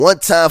One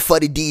time for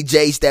the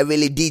DJs that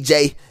really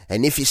DJ.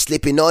 And if you're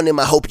slipping on him,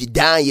 I hope you're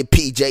down your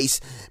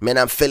PJs. Man,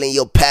 I'm feeling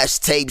your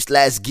past tapes.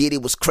 Last gig,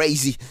 it was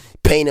crazy.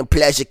 Pain and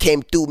pleasure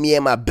came through me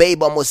and my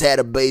babe almost had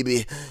a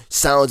baby.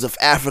 Sounds of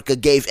Africa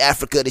gave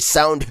Africa the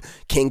sound.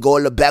 King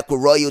Gola back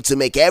with Royal to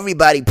make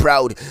everybody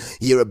proud.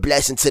 You're a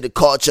blessing to the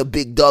culture,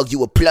 big dog,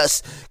 you a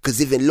plus.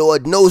 Cause even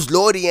Lord knows,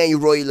 Lordy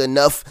ain't royal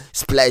enough.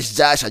 Splash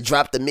Josh, I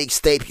dropped the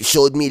mixtape, you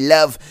showed me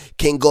love.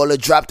 King Gola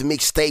dropped the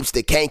mixtapes,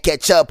 they can't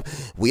catch up.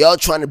 We all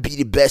trying to be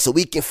the best so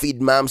we can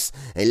feed moms.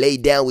 And lay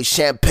down with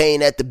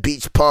champagne at the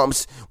beach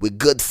palms. With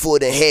good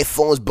food and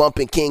headphones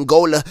bumping King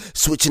Gola.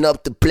 Switching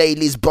up the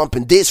playlist,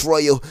 bumping this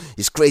Royal.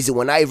 It's crazy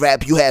when I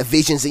rap, you have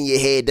visions in your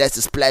head. That's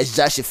the Splash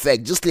Josh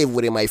effect, just live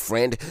with it my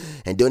friend.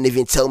 And don't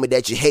even tell me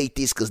that you hate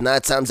this, cause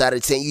 9 times out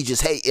of 10 you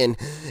just hating.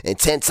 And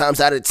 10 times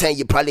out of 10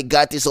 you probably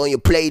got this on your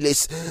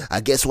playlist.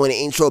 I guess when the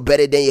intro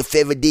better than your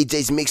favorite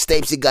DJ's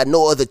mixtapes, you got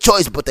no other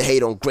choice but to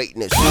hate on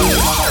greatness.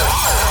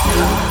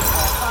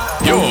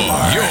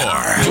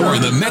 You're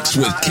in the mix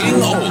with King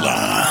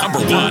Ola,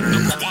 number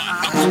one.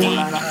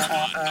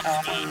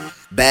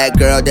 Bad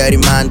girl, dirty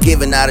mind,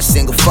 giving out a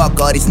single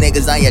fuck. All these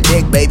niggas on your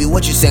dick, baby,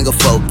 what you single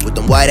for? With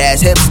them white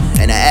ass hips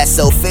and her ass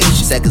so fit.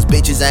 She said cause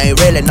bitches ain't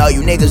real and all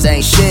you niggas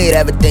ain't shit.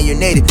 Everything you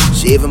needed,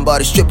 she even bought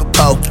a stripper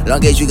pole.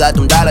 Long as you got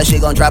them dollars, she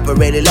gon' drop it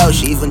really low.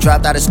 She even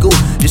dropped out of school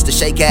just to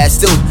shake ass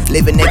too.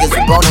 Living niggas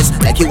with bonus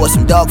like you want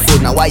some dog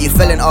food. Now why you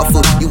feeling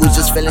awful? You was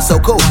just feeling so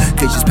cool.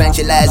 Cause you spent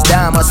your last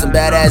dime on some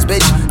badass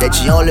bitch that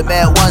you only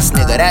met once,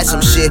 nigga, that's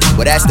some shit.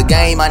 Well that's the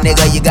game, my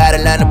nigga, you gotta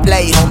learn to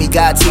play. Homie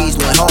got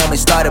teased, went home and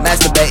started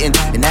masturbating.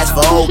 And that's for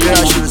old girl,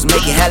 she was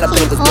making hella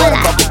papers. Bought a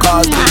couple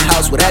cars, big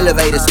house with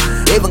elevators.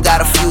 Even got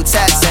a few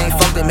tats, ain't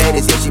fucked them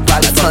haters. Yeah, she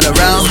probably turn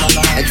around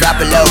and drop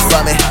it low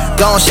for me.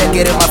 Go on, shake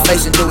it in my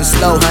face and do it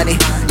slow, honey.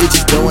 You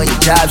just doing your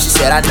job, she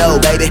said, I know,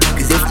 baby.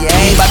 Cause if you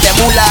ain't about that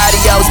moolah,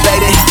 adios,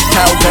 baby.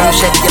 Tell girl,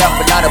 shake it up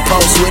and not a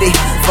pose with it.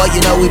 Before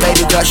you know we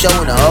baby girl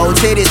showing the whole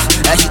titties.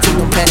 And she took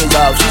them pennies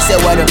off, she said,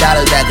 where them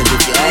dollars at? Cause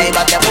if you ain't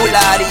about that moolah,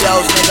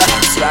 adios, nigga.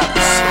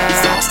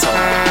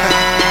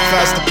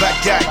 Faster back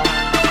guy.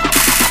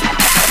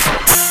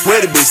 Where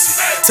the bitch?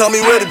 Tell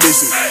me where the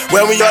bitch is.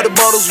 When we are the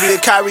bottles, we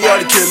the carry all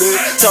the killer.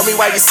 Tell me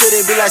why you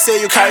sitting, be like say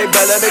you carry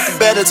Bella. Make it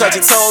better, touch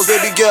your toes,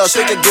 baby girl,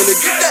 shake a gilly.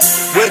 Get that.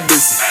 Where the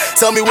bitch?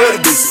 Tell me where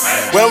the bitch?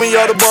 When we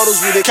are the bottles,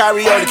 we the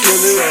carry all the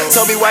killer.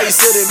 Tell me why you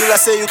sitting, be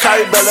like say you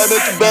carry Bella. Make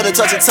it better,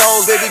 touch your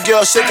toes, baby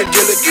girl, shake a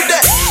gilly. Get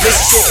that. Make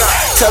she shake out.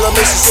 Tell her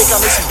make she shake out,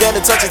 make she bend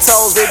and touch your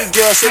toes, baby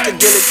girl, shake a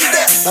gilly. Get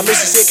that. Now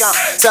make she shake out.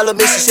 Tell her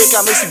make she shake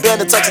out, make she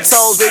bend and touch your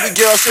toes, baby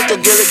girl, shake a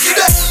gilly.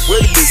 Get that. Where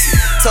the bitch?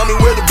 Tell me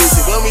where the bitch?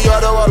 When we are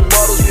the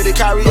bottles, we the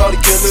carry all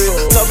the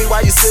killers. Tell me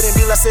why you sitting,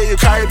 be like say you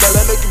carry Bella.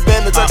 Make you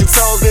bend and touch your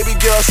toes, baby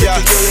girl, shake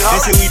it. They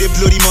say we the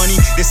bloody money,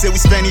 they say we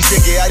spending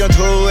shake it. I don't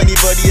owe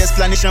anybody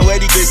explanation where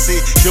the grace say.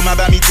 Show my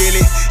baby daily,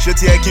 show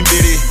Tia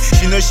Kimbiri.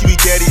 She know she will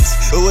get it,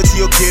 oh what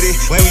you okay.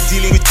 When we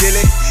dealing with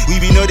Kelly,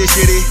 we be know they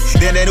shitty.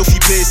 Then they know if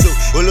you pay so,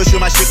 Olo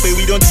show my shake pay.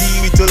 We don't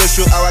deal with Olo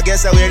show, our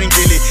guests are wearing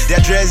daily.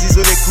 Their dress is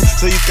all they cool,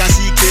 so you can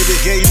see KB.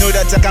 Yeah, you know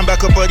that I can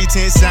back up all the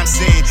things I'm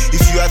saying.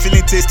 If you are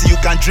feeling tasty, you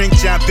can drink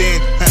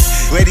champagne.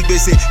 Where the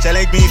base say,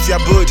 challenge me if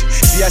you're bold.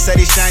 See us how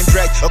they shine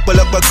bright, up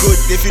good.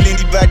 They feeling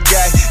the bad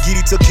guy, get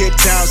it to Cape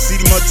Town.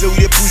 See the motto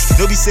we they push,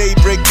 no be say it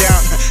break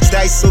down.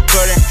 Style is so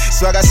current,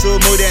 swagger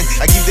so modern.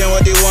 I give them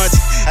what they want,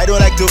 I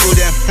don't like to owe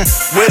them.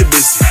 Where the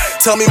bitch?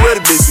 Tell me where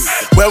the bitch?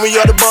 When we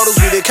are the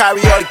bottles, we they carry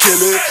all the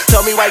killers.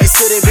 Tell me why you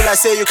sitting, be like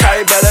say you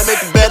carry Bella.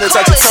 Make it better,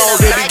 touch your toes,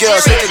 baby girl,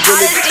 shake it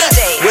good.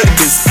 Where the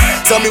bitch?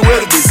 Tell me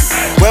where the bitch?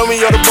 When we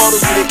are the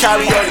bottles, we they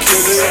carry all the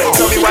killers.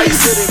 Tell me why you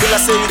sitting, be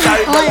like say you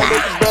carry Bella.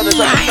 Make it better,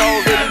 touch your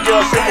toes, baby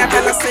girl, shake it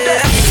good.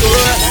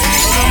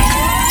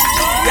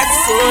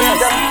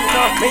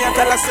 Me a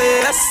tell her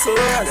say yes, so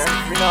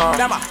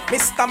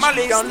Mr.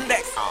 Mali on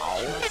deck.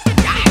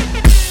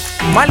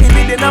 Mali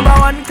be the number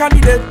one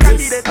candidate. I'm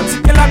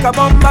sticking like a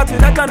bomb to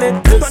the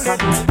connect.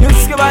 You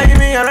skip by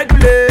me a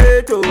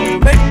regulator.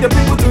 Make the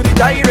people to the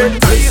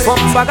direct. From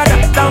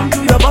Bagada down to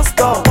your bus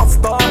stop.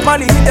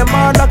 Mali hit them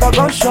hard like a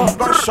gunshot.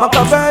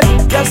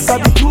 Machiavelli, yes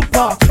I be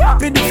Tupac.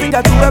 Pin the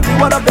finger to every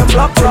one of them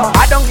block.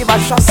 I don't give a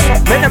shot.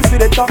 Make them feel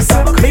the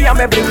toxic. Me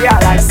I'm everywhere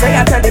like say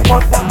I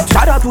teleport.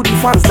 Shout out to the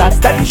fans that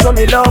steady show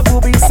me love.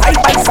 We'll be side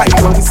by side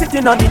when we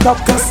sitting on the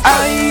top. Cause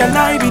I and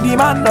I be the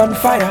man on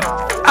fire.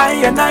 I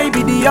and I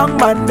be the young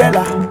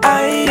Mandela.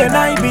 I and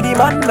I be the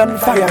man on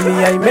fire.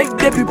 Me I make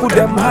the people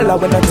them holler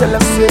when I tell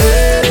them say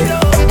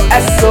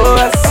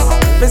SOS.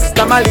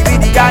 Mr. Mali be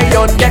the guy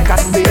on deck. I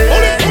say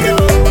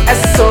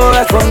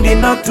SOS. From the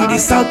north to the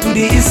south to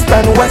the east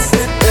and west.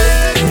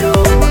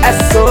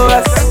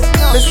 SOS.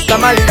 Mr.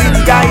 Mali be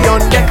the guy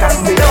on deck. I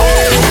say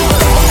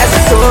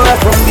SOS.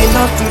 From the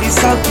north to the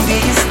south to the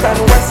east and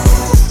west.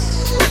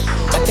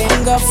 I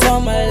thank God for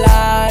my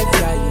life,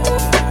 yeah,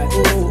 yeah.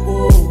 Oh,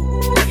 oh.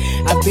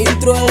 I've been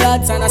through a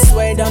lot and I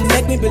swear don't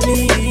make me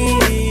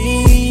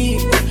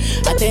believe.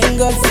 I thank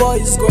God for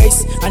His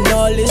grace and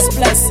all His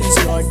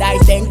blessings, Lord. I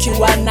thank you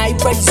and I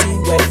praise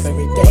you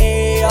every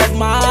day of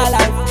my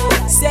life.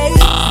 say.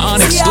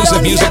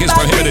 Exclusive music is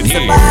prohibited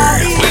here.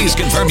 Please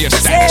confirm your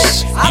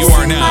status. You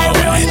are now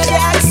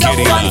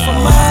Giddy Lounge.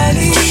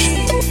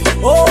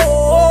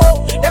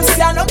 Oh, them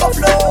say I no go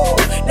flow.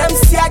 Them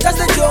say I just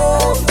a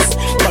jokes.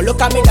 But look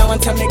at me now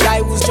and tell me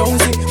guy who's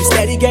Jonesy. We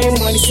steady game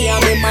money, see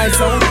I'm in my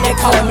zone. They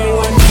call me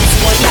one this,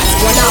 one that,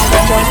 one out,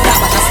 one that.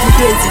 But that's too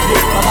crazy,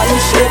 Baba no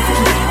shape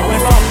me. I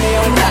went from me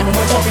on that, no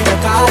more jumping the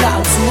car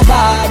out. Too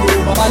bad,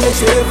 Baba no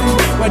shape me.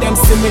 When them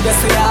see me, they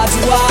say I do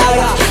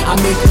wire. I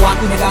make what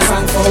niggas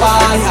sang for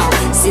wire.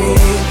 See,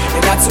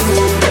 they got to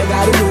know, they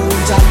got to know.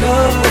 I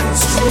love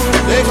it's true.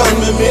 They call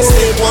me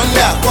mistake,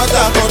 wonder, what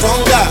I got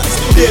on that.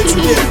 Day to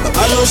day,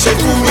 I know she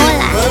cool me.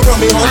 Went from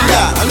me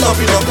Honda, I'm not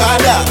in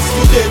Okada.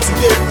 Day to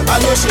day, I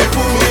know she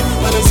cool me.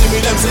 When they see me,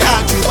 them say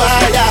I do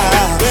wire.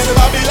 When the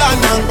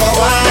Babylon and go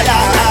wire.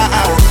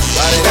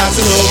 But they got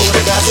to know,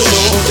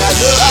 that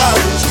you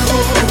are it's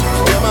true.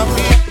 They're my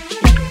feet.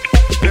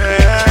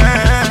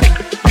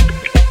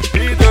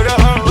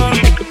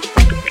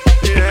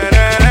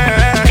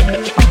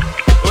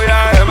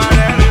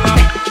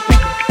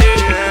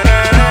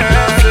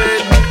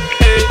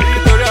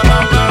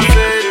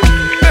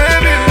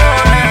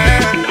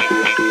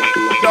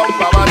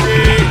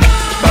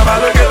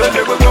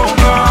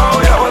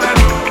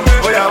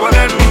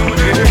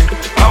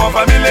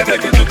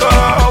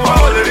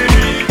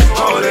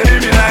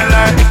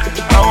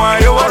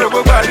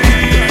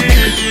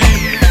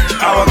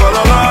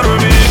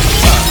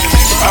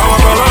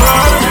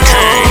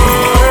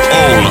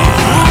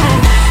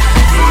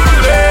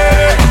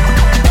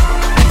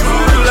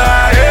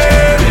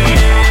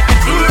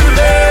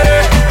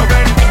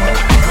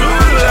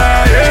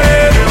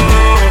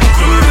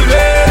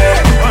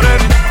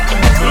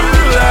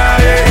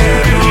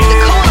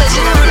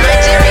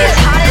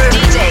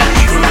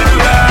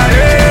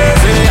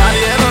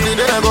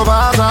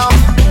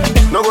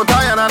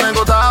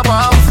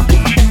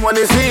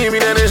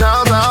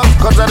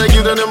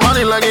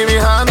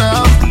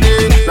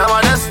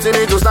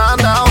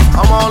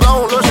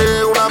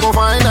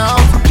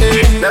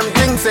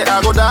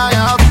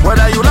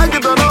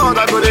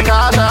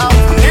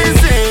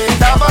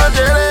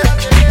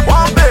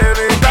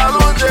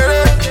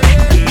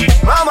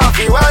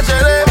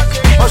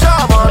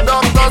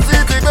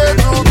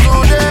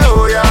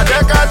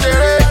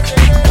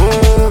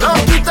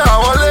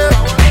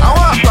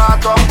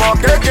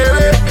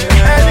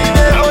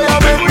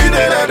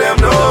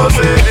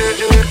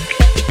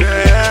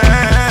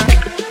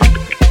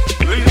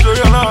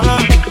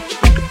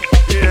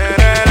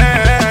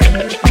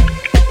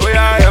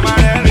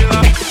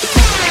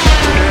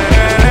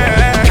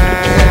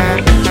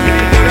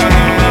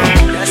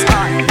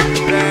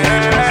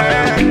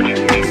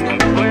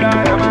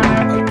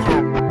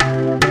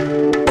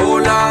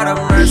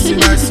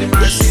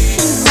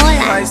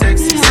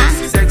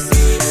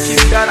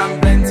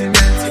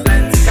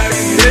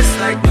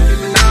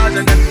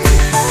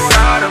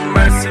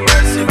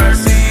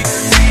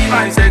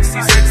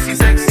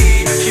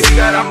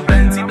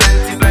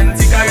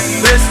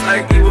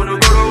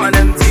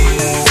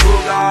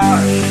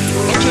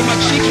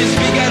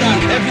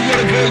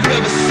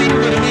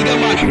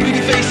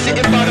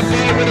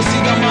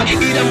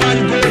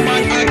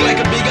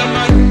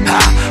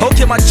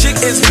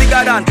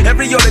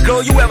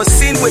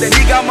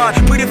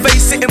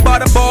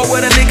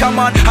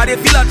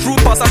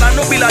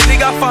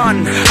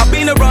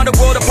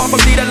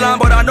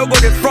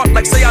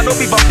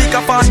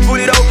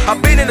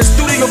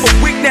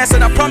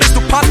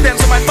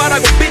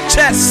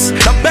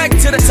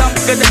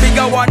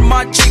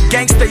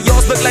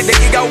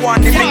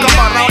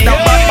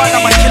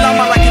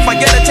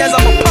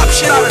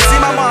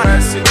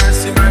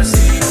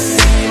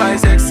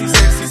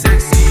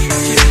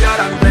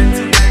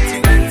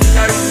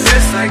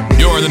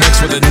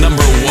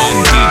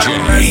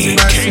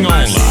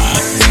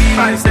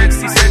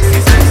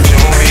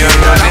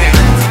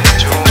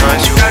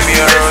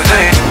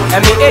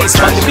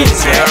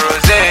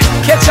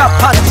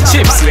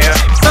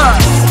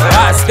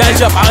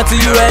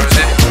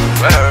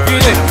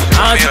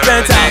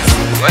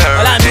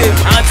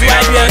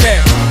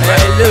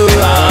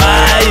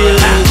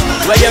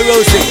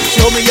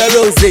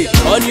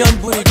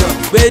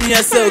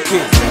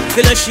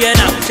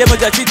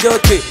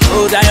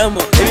 Oh,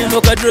 Diamond, every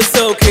mocha dress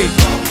okay.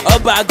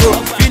 Obago,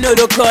 you know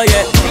the call,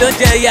 yeah. Don't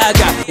tell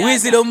Yaga,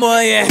 Wizzy no more,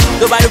 yeah.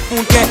 Nobody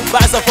funke,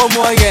 pass up for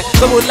more, yeah.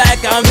 Come on,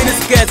 like I'm in the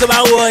scared of my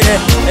war, yeah.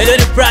 They do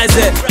the price,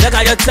 yeah. Look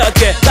at your talk,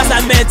 yeah. Cause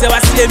I meant to,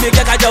 I see them, look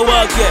at your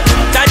walk, yeah.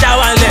 Charge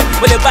one leg,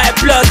 but they buy a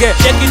plug, yeah.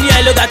 Shaking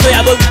your look at you,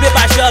 but we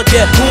paper shock,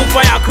 yeah. Cool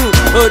for your crew,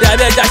 oh, that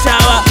bed, that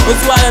shower.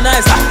 What's what a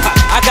nice,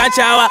 I can't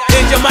shower.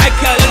 Angel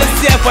Michael, let's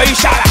see for you,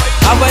 shower.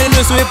 I'm going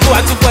to swim,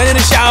 put to put in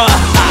the shower.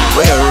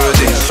 Where a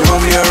rosy, show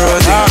me a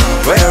rosy.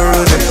 Where a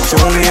rosy,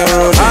 show me a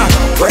rosy.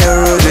 Where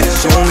a rosy,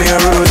 show me a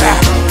rosy.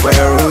 Where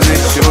a rosy,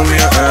 show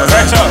me a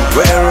rosy.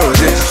 Where a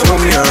rosy, show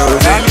me a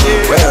rosy.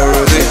 Where a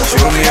rosy,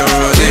 show me a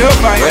rosy.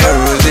 Where a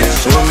rosy,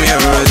 show me a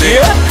rosy.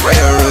 Where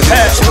a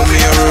rosy, show me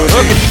a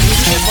rosy.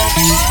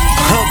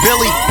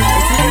 Billy,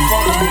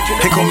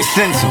 they call me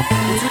Senso.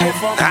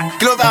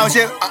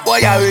 shit. Boy,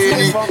 y'all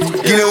ready?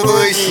 You know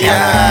what shit.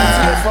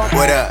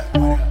 What up?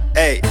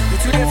 Hey.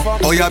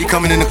 Oh, y'all be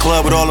coming in the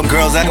club with all them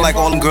girls, acting like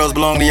all them girls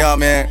belong to y'all,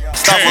 man.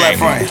 Stop all that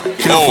front.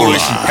 Killer for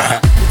shit.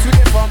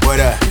 What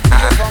up?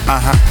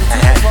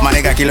 My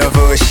nigga killer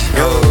for shit.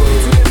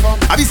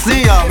 I be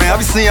seeing y'all, man. I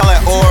be seeing y'all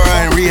at Aura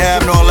and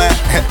rehab and all that.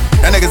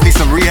 That niggas need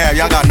some rehab.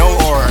 Y'all got no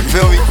aura. You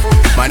feel me?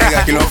 My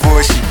nigga killer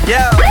for shit.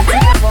 Yeah.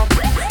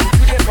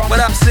 What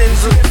up,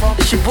 Sinzu?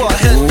 It's your boy,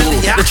 Hillbilly.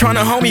 They're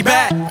tryna hold me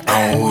back.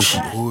 Oh,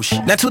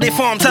 shit. Now to the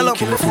farm, tell them.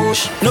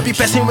 No be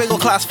passing regular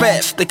class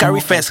fast. They carry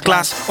first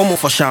class,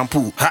 almost for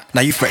shampoo.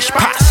 Now you fresh.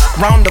 Pass.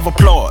 Round of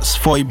applause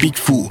for a big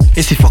fool.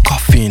 It's it for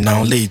coffee, I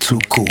don't lay too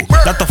cool.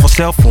 Laptop for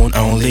cell phone,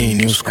 I don't lay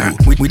new school.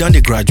 We done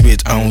the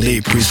graduate, I don't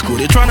lay preschool.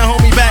 They tryna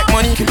hold me back,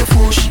 money, killer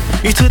for shit.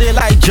 You to they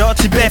like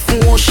Jotty bet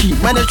for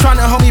shit. Man, they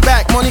tryna hold me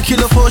back, money,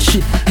 killer for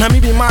shit. Now me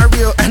be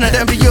Mario, and I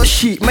then be your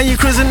shit. Man, you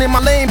cruising in my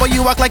lane, but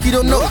you act like you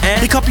don't know.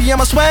 You copy on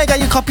my swag,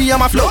 and you copy on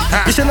my flow.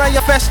 You say now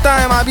your first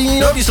time, I be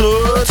no be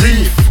slow.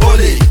 Thief,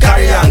 holy,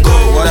 carry and go.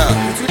 What up?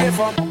 You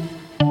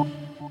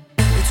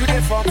to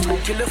the farm,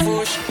 killer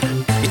for shit.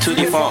 You to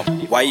the farm,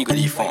 why you go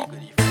to the farm?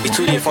 You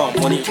to the farm,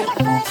 money.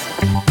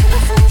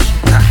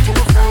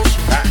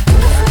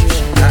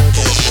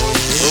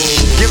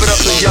 Give it up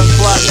to young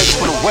fly niggas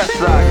for the west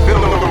side.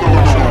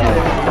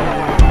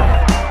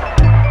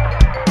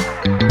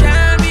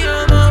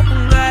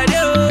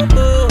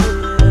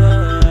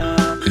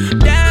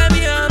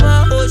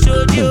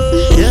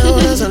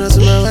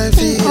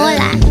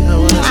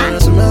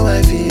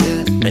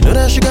 I know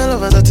that she got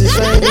love and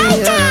satisfy me,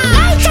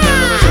 yeah. She got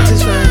love and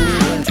satisfy me,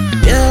 yeah.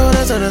 Yeah, I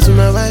wanna turn her to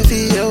my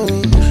wifey, yo.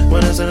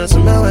 Wanna turn her to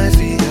my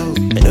wifey, yo.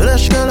 I know that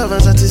she got love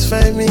and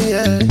satisfy me,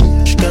 yeah.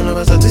 She got love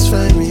and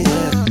satisfy me,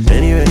 yeah.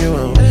 Anywhere you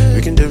want,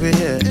 we can do it,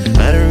 yeah.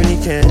 I don't really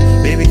care,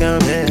 baby,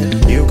 come here.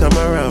 You come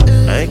around,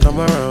 I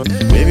come around.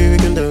 Maybe we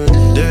can do it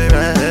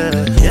right here.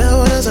 Yeah, I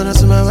wanna turn her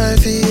to my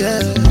wifey,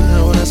 yeah.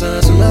 I wanna turn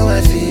her to my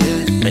wifey,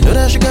 yeah. I know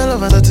that she got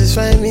love and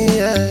satisfy me,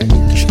 yeah.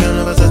 She got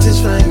love and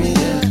satisfy me,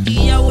 yeah.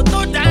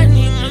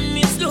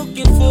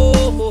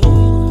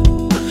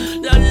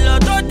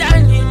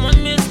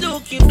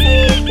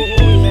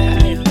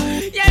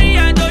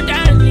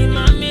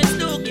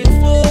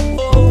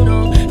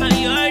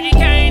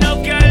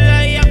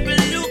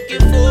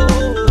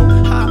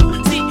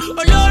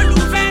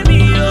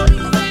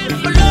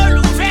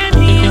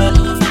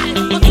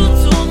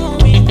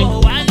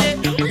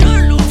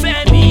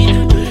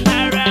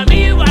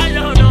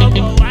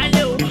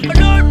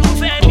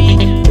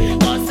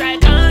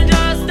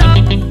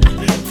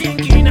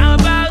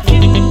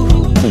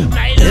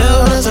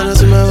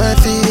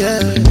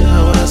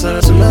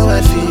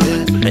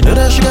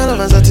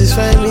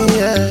 Satisfy me,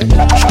 yeah.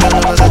 She can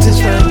never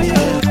satisfy me,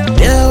 yeah.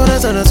 Yeah, I wanna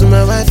turn her to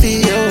my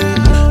wifey, yo.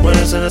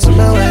 Wanna turn her to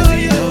my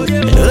wifey, yo.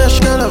 I know that she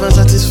can never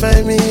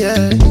satisfy me,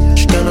 yeah.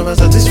 She can never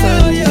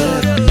satisfy me,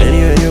 yeah.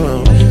 Anywhere you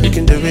want, you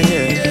can do it,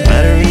 yeah.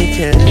 I don't really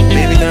care,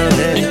 baby, down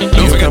there.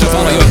 Don't forget to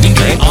follow your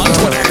DJ on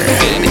Twitter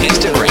and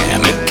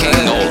Instagram at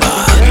King Ola.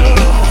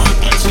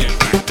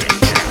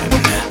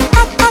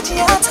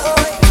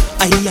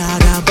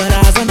 Ayaga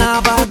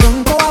barazana ba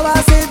don ko ba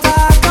se ta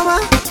kama.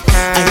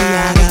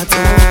 Ayaga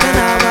to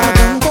kana ba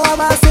don ko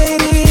ba se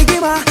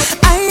rigima.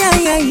 Ay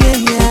ay ay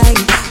ay ay.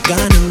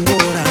 Ganan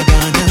gora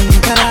ganan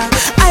kara.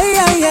 Ay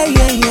ay ay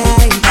ay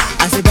ay.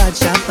 Asiba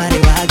chapare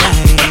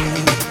wagai.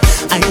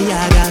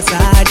 Ayaga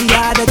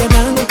sadiya daga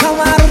nan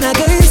kamar na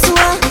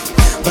gaisuwa.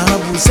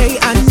 Babu sai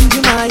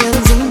anjima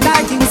yanzu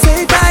dakin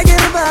sai ta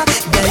girba.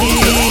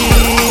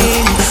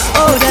 Dalil,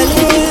 oh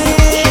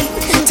dalil.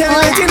 Tell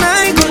me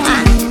tonight.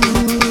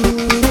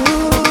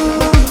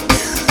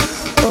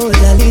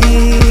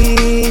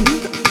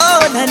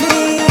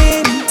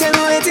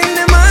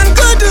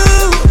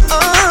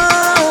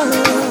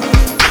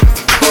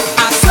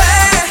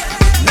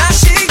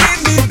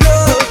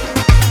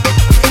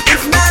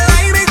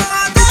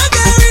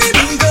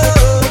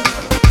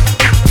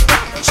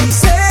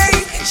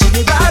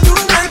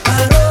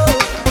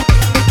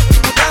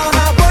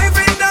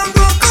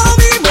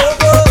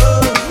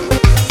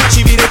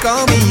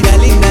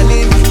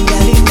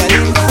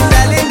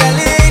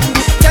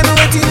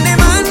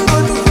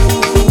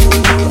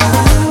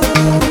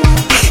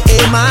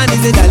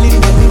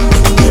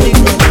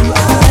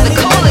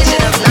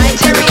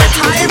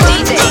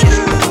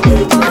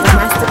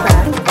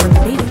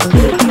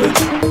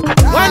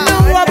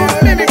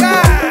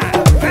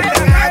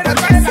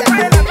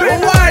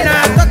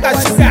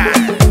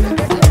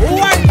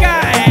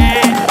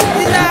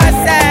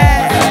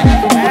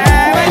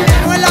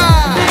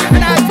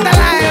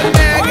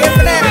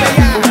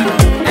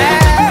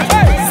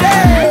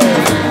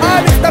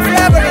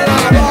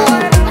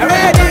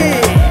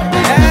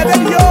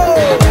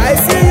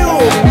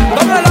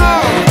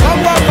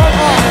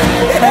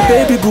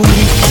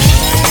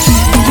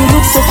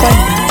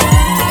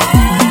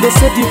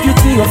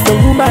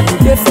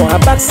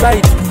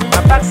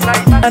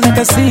 And I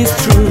can see it's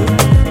true.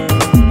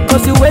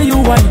 Cause the way you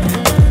whine,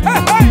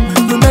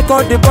 you make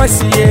all the boys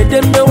here,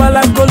 them me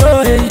wala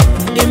kolo hey.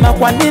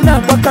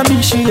 Imakwanina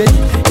wakamishi hey.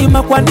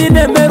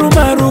 Imakwanina meru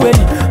maru hey.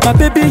 My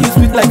baby you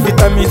sweet like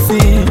vitamin C.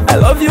 I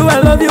love you,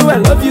 daddy oh.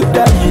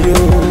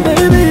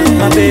 Baby,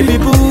 my baby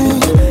boo.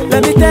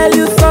 Let me tell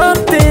you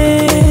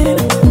something.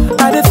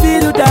 I dey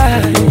feel you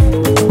die.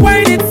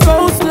 Why it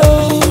so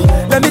slow?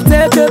 Let me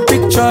take a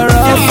picture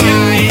of you.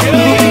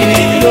 Looking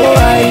in your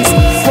eyes.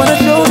 Wanna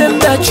show them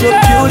that you're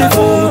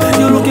beautiful.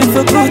 You're looking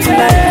so good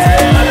tonight.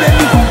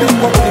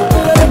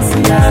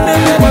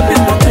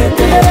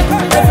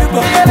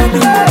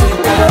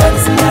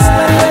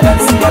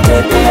 My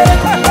baby,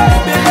 everybody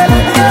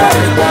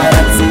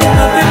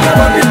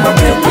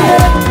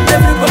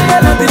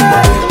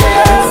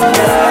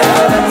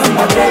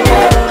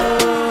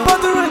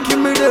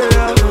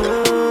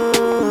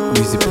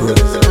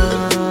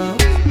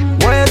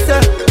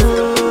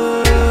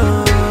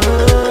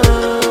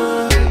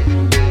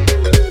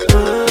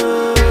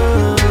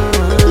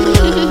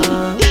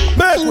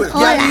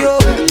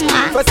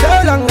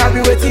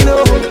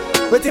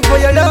waiting for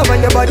your love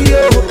and your body,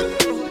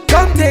 oh.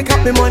 Come take up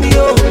my money,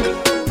 oh.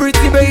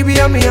 Pretty baby,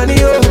 I'm me honey,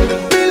 oh.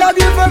 Me love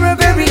you for a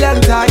very long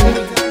time.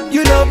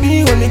 You love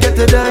me when we get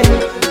to dime.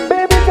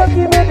 Baby, just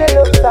give me the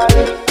love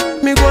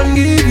time. Me gon'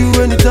 give you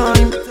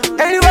anytime.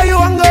 Anywhere you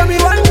want go, me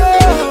want go.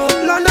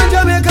 London,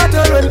 Jamaica,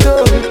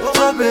 Toronto.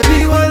 Oh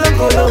baby, while I'm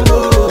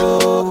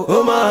Colombo.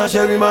 Oh my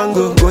cherry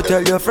mango. Go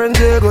tell your friends,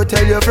 go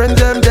tell your friends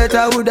them that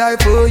I would die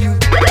for you.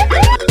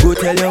 Go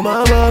tell your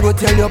mama, go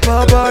tell your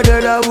papa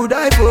that I would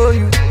die for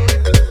you.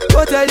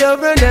 Go tell your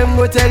friend them,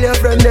 go tell your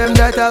friend them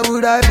that I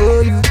would die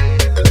for you.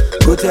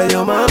 Go tell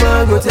your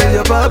mama, go tell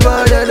your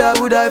papa that I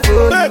would die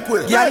for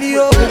you. Girl,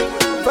 yo,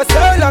 for so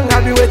long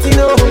I've been waiting,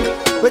 oh.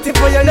 Waiting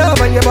for your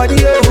love and your body,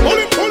 oh.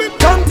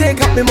 Come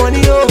take up my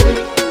money, oh.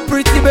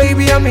 Pretty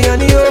baby, I'm me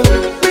honey, oh.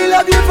 Me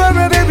love you for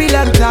a very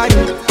long time.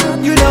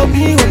 You love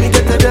me when we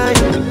get to dime.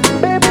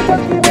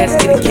 Let's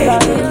get it,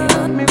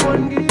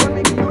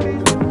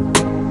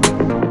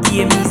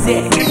 give me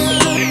sex.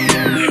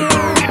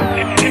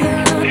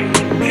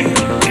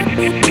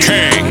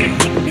 King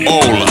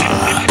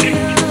Ola.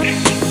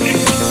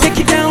 Take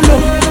it down low,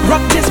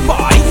 rock this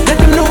boy. Let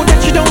them know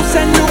that you don't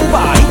send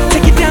nobody.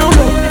 Take it down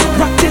low,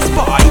 rock this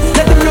boy.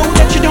 Let them know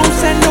that you don't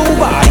send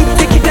nobody.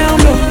 Take it down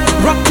low,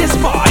 rock this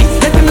boy.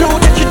 Let them know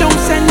that you don't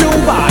send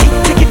nobody.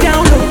 Take it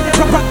down low,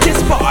 rock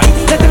this boy.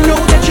 Let them know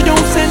that you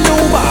don't send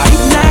nobody.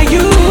 Now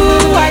you,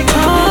 I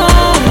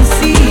can't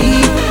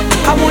see.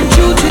 I want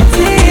you to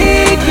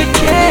take good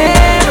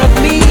care of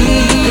me.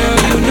 Girl,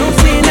 you know,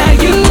 say now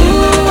you,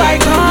 I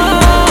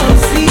can't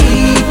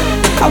see.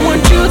 I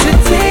want you to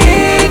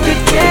take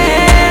good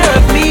care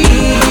of me.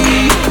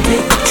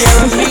 Take good care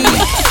of me.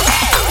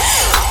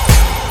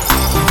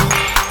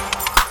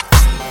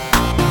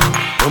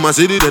 From my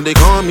city, then they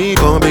call me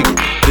Born Big.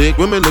 Big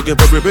women looking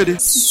for pretty.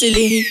 C'est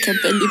lyrique à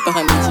peine des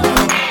paramètres.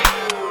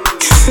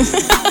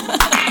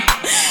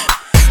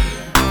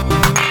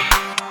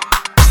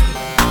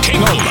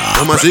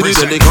 From my city,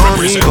 then they call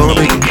me Born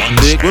Big.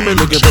 Big women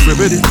looking for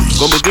pretty.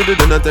 Come and do it,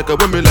 then I take a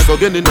woman like a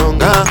getting on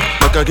God.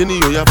 Makagini,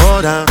 you ya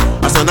fall down.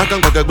 Asana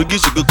kan kaka bigi,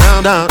 she go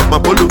calm down. My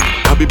polo,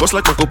 I be boss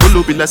like Marco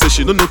Polo. Be like say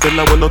she don't know, tell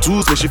her one or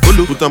two, say she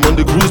follow. Put them on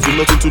the cruise, with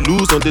nothing to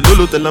lose. On the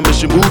lolo, tell her me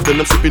she move, then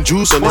I'm sipping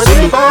juice on the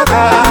solo.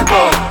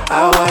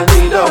 I want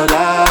it all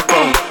I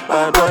got.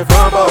 My boy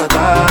from Port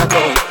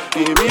Harcourt.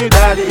 Give me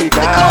daddy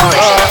car.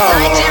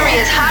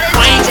 Nigeria's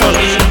hottest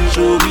DJ.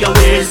 Show me your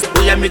waist,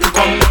 we are make you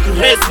come, make you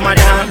race,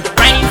 madam.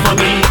 Wine for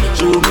me,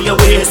 show me your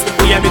waist,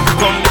 we are make you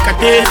come, make a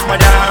taste,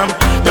 madam.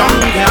 Young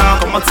girl,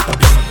 come on, stop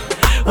it.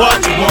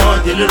 What you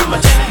want, the little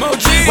magic.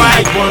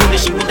 White one, they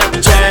should have the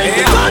chain.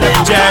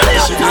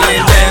 She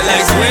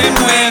like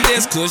swim,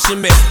 this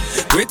cushion bed.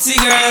 Pretty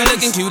girl,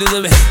 looking cute as a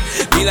bit.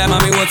 Be like,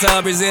 mommy, what's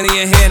up,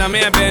 Brazilian head? I'm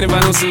in bed,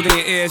 but no suit in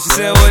your ear. She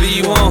said, what do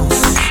you want?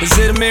 Is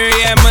it a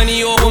myriad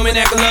money or a woman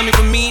that can love me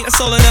for me? That's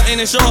all or nothing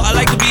in short. I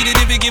like to beat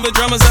it if you give a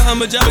drummer something,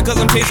 but just because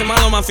I'm patient,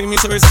 mine on my female,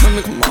 so it's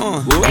coming, come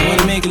on. I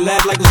wanna make it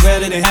laugh like it's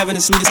better than having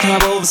the sweetest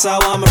combo over sour.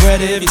 I'm a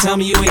brother. If you tell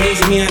me you ain't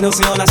easy, me, I know,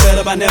 see on I set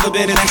up. I never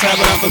been in that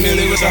trap, but I'm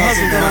familiar with your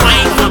husband.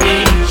 Wine for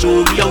me,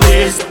 show me your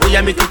waist, we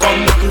are make you come,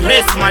 make you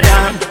race,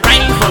 madam.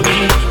 Wine for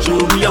me, show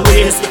me your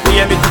waist, we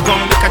are make you come,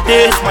 make a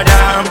taste,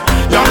 madam.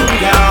 Young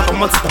girl,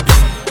 come on, stop it.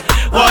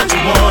 What you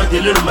want,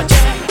 the little magic.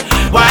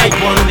 White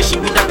one, the shit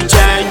with that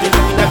chain, the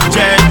shit with that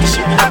chain, the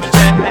shit with that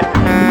chain.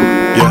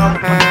 Yeah.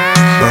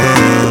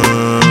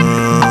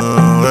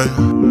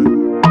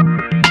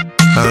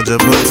 I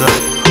just put up.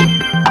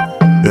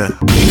 Yeah.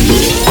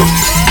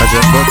 I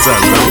just put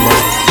up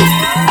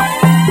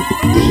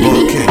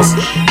more kings.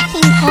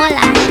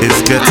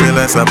 It's getting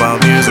less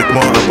about music,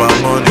 more about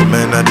money,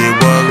 man, I did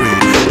worry.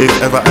 If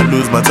ever I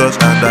lose my touch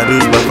and I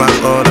lose my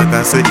fans, all I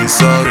can say is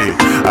sorry.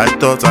 I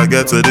thought I'd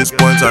get to this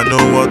point, I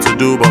know what to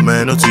do, but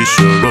man, not too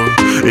sure.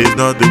 It's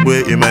not the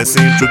way it might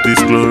seem, truth is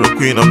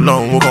chloroquine, I'm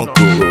long, who can't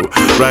go.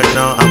 Right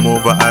now I'm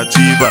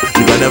overachiever.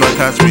 You can never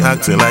catch me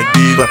acting like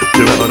diva.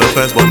 They were on the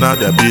fence but now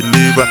they're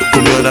believer.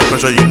 Put me under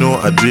pressure, you know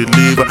I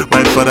deliver.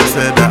 My father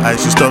said that I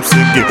should stop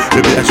singing.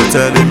 Maybe I should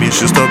tell him he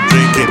should stop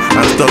drinking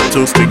and stop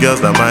toasting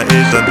girls that my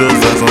age. And those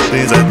are some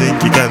things I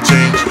think he can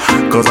change,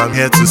 cause I'm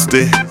here to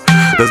stay.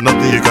 There's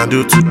nothing you can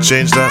do to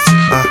change that.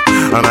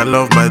 And I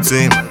love my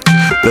team.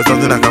 There's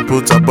nothing I can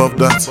put above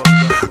that.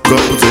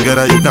 God put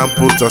together, you can't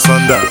put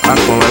asunder.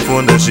 Ask for my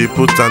phone, then she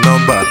put a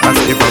number.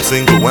 Ask if I'm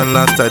single, when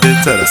last I did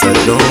tell. I said,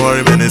 don't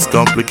worry man, it's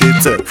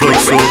complicated. Flow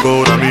so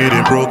gold, I'm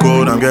eating pro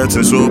code. I'm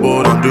getting so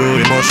bold, I'm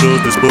doing more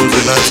shows.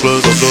 Disposing nice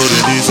clothes,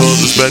 uploading these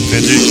hoes.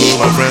 Respecting G-Code,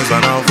 my friends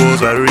are now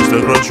foes. I reached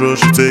the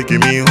crossroads, she taking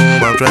me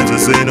home. I'm trying to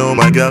say no,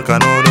 my girl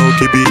cannot know.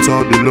 Keep it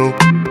on the low.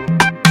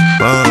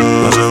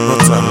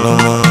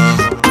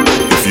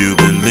 If you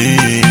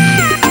believe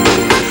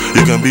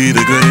you can be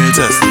the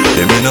greatest,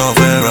 let me know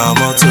where I'm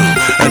on to.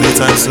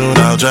 Anytime soon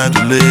I'll drive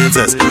the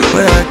latest.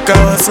 Where I go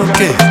it's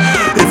okay,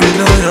 if you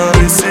know you're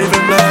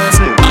receiving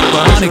blessing.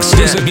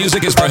 Unexclusive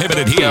music is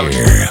prohibited here.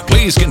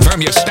 Please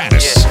confirm your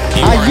status.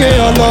 Ayé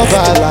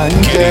ọlọ́ba là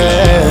ń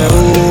jẹ́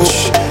o,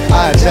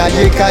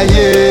 àjàyè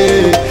káyé,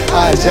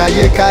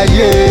 àjàyè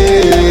káyé.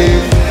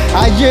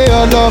 Ayé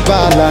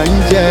ọlọ́ba là ń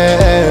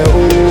jẹ́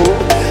o,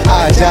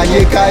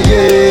 àjàyè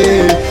káyé,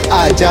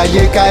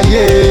 àjàyè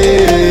káyé.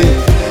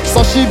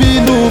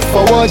 Sọ́ṣíbínú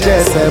fọwọ́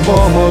jẹsẹ̀ mọ́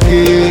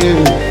ọmọge.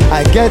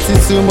 I get it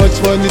too much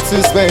money to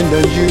spend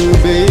on you,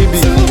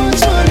 baby.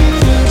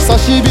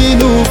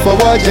 Sọ́ṣíbínú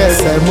fọwọ́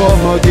jẹsẹ̀ mọ́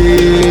ọmọge.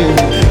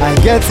 I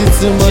get it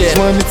too much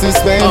money to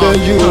spend on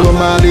you,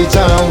 Omari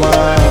Chanwa.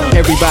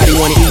 Everybody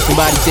wanna eat,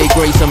 somebody say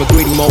grace. I'm a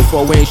greedy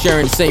mofo. We ain't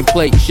sharing the same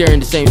plate, sharing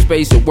the same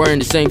space, or wearing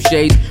the same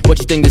shades. What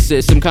you think this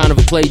is? Some kind of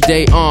a play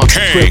date?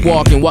 Quick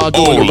walking while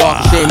doing the walk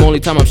of shame. Only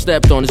time I'm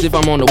stepped on is if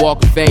I'm on the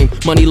walk of fame.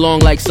 Money long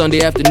like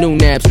Sunday afternoon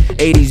naps.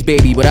 80s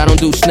baby, but I don't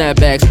do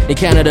snapbacks. In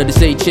Canada they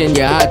say chin,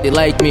 yeah hot, they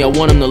like me. I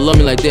want them to love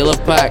me like they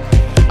love Pac.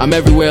 I'm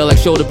everywhere like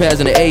shoulder pads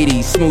in the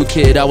 80s. Smooth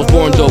kid, I was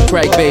born dope,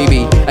 crack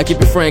baby. I keep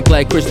it frank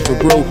like Christopher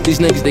Brew. These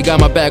niggas, they got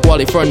my back while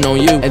they frontin'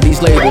 on you. And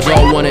these labels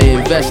all wanna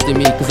invest in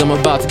me, cause I'm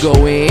about to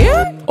go in.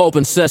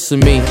 Open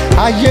sesame.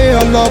 Ayé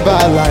ọlọ́ba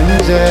là ń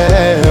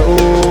jẹ́ o,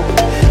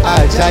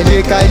 àjàyè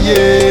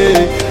káyé,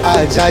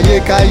 àjàyè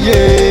káyé.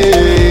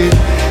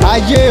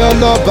 Ayé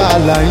ọlọ́ba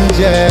là ń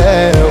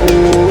jẹ́ o,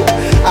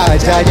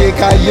 àjàyè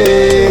káyé,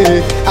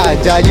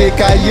 àjàyè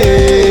káyé.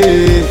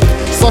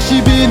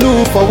 Sọ́ṣíbínú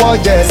fọwọ́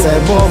jẹsẹ̀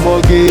mọ́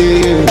ọmọge.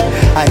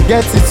 I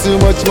get it too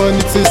much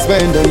money to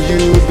spend on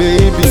you,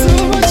 baby.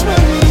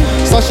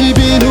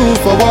 Sọ́ṣíbínú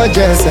fọwọ́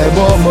jẹsẹ̀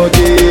mọ́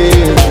ọmọge.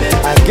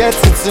 I get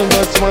it too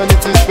much money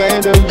to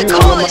spend on you. The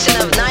coalition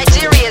of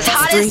Nigeria's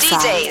hottest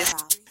DJs.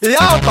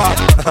 Yapa,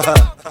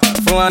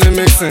 fun and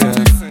mixing.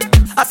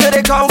 I said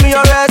they call me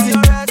already.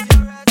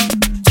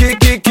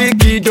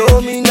 Kiki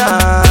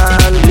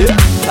dominant.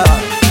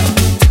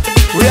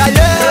 We are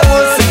here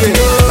once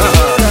again.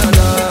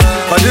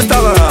 But this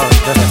time around,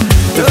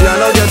 if you are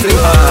not getting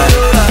high,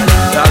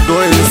 you are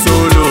going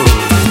solo.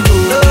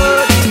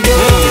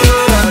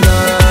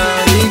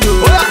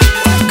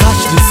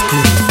 Catch this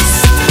cruise.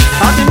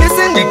 I've been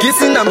missing the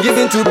kissing I'm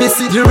giving to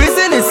BC. The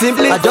reason is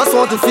simply I just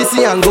want to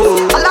fizzy and go.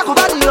 I like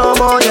about the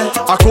money.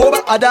 I go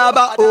back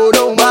Adaba, oh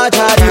no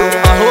matter you.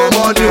 I home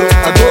on you,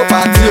 I go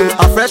party you.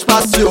 I fresh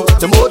past you,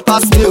 the mode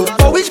past you.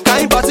 For which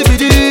kind party be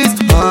this?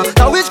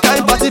 Now which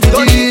kind party be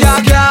this?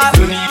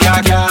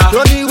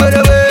 Don't need wait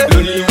away.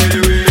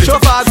 Show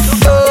fast,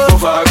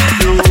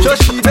 show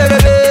she baby.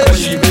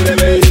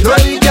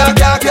 Don't need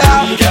gaga.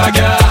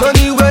 Don't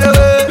need wait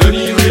away.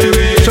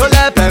 Show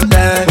let pem.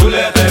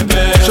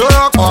 Show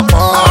rock up.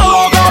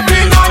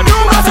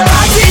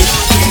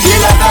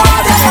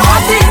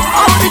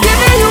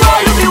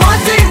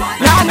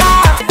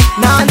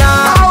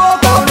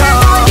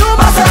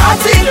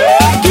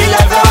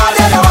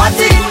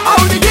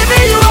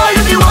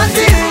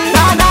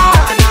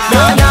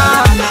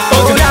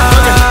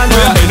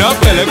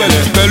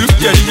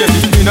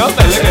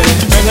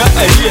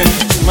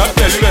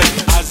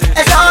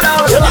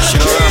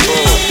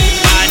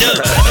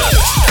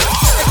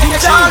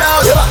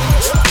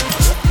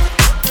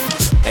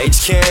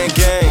 H-Can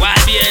gang.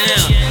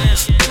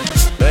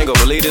 They ain't gonna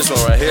believe this one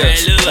right here.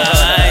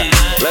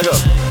 Let go.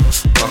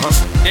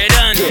 They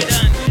done.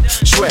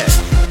 Swag.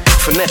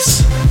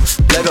 Finesse.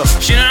 Let go.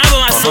 She don't have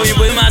my soul,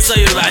 but you might saw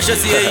you, but I should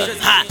see it.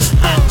 Ha.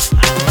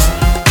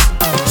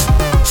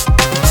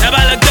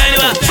 Never look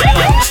anywhere.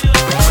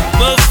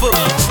 Move foot.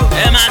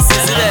 And my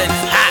sister then.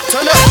 Ha.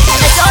 Turn up.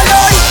 It's all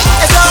out.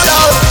 It's all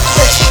out.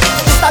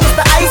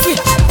 Mr. Icy.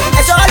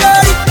 It's all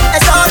out.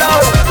 It's all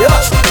out.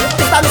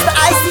 Mr.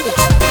 Icy.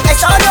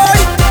 It's all out.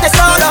 It's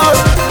all out.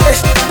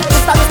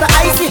 Mr.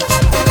 Icy.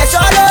 It's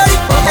all out.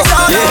 It's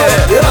all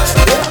out.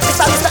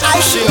 Mr.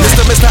 Icy.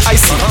 Mr.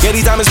 Icy. Get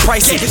it diamonds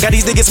pricey. Got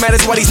these niggas mad,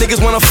 that's why these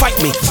niggas wanna fight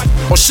me.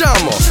 On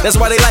Shamo, that's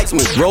why they like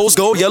me. Rose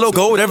gold, yellow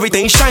gold,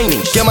 everything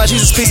shiny. Get my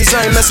Jesus pieces,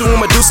 I ain't messing with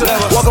Medusa.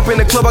 Walk up in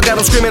the club, I got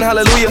them screaming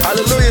hallelujah.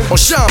 Hallelujah. On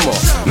Shamo,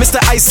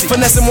 Mr. Icy.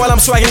 Finessing while I'm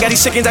swagging, got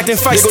these chickens acting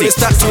feisty. They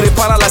start to the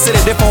para, la sede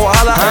de po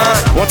hala.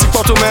 One tip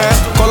photo man,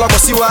 call up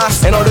Siwa,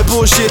 and all the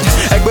bullshit.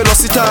 Egbe no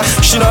sita,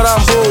 Shino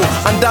Rambo,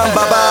 and down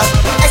Baba.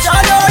 It's all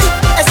over,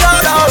 it's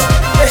all over.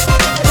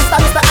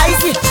 Mr.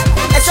 Icy,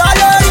 it's all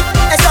over,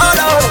 it's all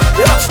over.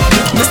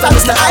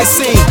 Mr.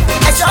 Icy,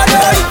 it's all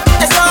over,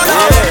 it's all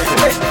over.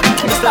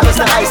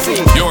 Mr. Icy.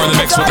 You're in the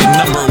mix with the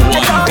number one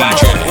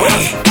DJ,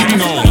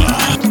 King Ola.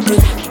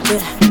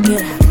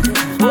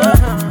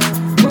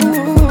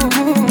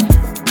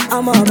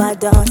 I'm all about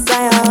dance,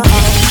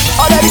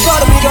 Oh baby,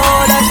 follow me, go,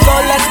 let's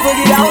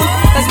boogie down,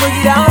 let's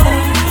boogie down.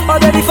 Oh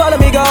baby, follow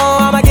me, go,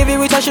 I'ma give you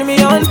with a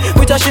shimmy on,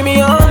 with a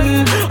shimmy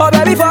on. Oh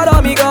baby,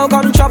 follow me, go,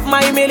 come chop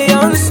my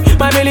millions,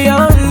 my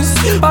millions.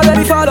 Oh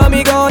baby, follow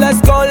me, go,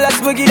 let's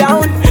boogie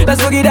down,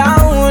 let's boogie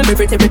down. Me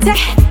pretty,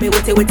 me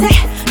witty.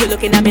 You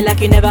looking at me like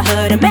you never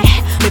heard of me.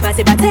 Me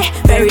batty,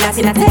 very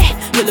nasty.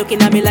 You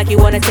looking at me like you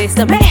wanna taste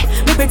of me.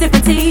 Me pretty,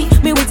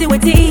 me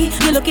witty.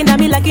 You looking at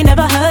me like you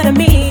never heard of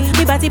me.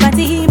 Me batty,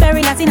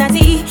 very nasty.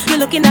 You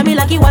looking at me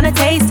like you wanna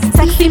taste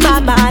sexy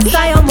mama,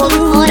 style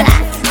mood.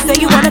 Say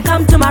you wanna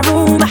come to my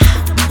room,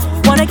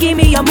 wanna give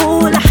me your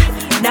moolah.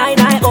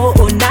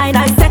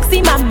 990099,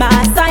 sexy mama,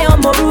 style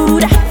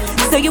mood.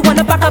 Say you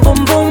wanna pack a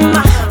boom boom,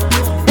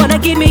 wanna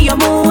give me your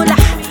moolah.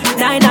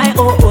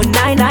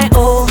 990099.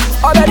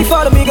 Oh baby,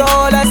 follow me, go,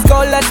 let's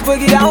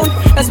boogie down,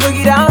 let's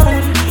boogie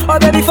down. Oh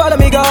baby, follow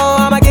me, go,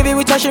 I'ma give you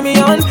with a shimmy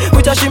on,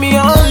 with a shimmy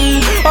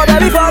on. Oh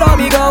baby, follow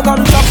me, go,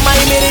 come chop my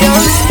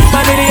millions,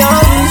 my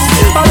millions.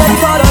 Oh baby,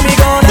 follow me,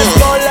 go, let's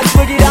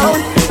boogie down,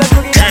 let's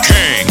boogie down.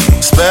 King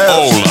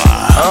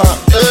Ola.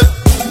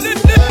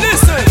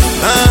 Listen.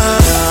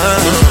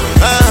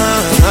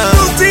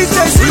 DJ,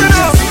 sing it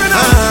up.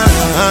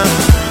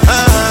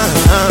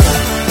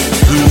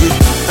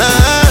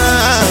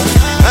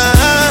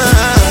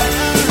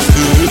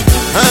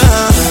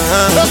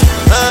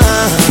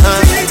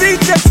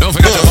 Don't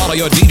forget to follow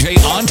your DJ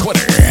on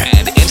Twitter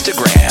and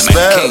Instagram at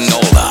King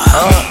Ola.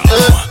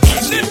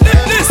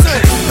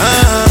 Listen.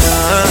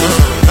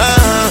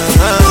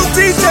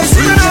 DJ,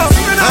 sing it up.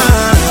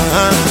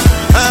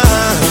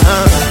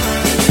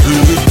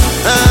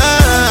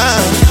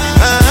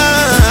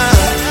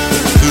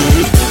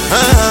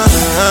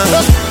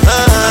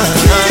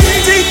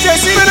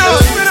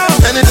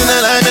 Anything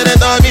I like, they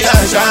taught me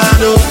I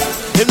shadow.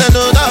 If they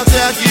know that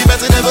I keep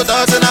better never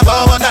talking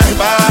about what I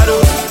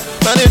battle.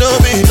 But they don't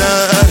be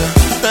nada.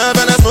 Now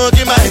when I smoke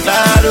in my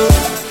claro.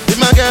 If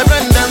my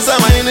girlfriend dance a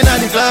wine in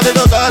the club, they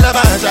don't call her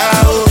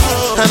Bajao.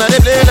 And I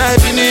they play like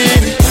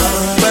Benin,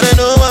 but they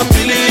know one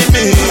believe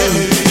me.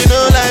 You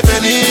know life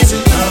ain't easy,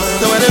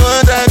 so when they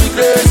want drive me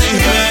crazy.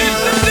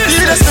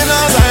 You just spin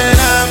all sign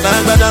up,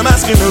 but I'm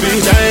asking to be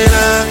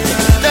China.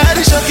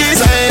 Daddy Shoki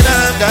sign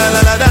up,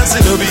 Galala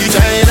dancing to be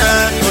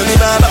China. Only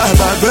Baba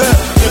back way.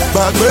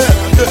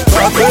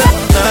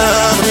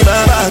 Only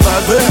Baba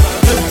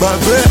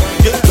back way.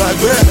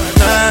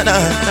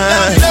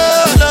 No.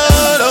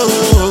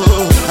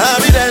 I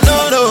be there,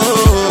 no.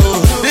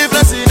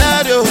 Different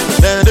scenario,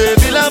 then they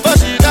feel like for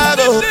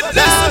Chicago.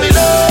 Now me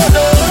no.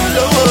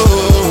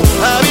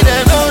 I be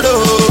there, no.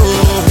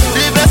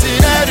 Different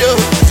scenario,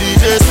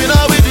 DJ spin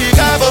up with the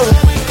cabo.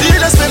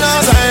 DJ spin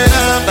up sign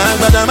up,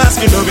 but I'm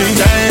asking to be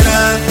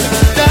China.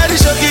 Daddy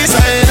Shoki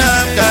sign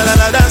up,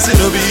 Galala dancing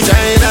to be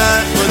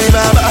China. Only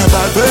Baba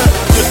back way.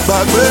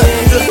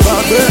 The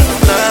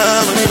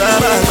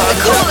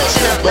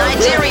coalition of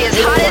Nigeria's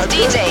hottest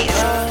DJs.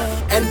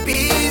 And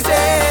PZ,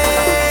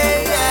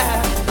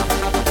 yeah.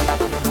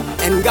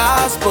 And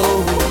gospel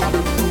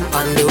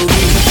on the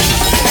beat.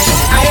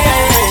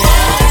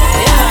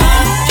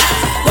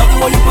 Love the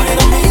way you put it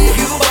on me,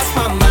 you bust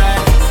my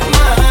mind.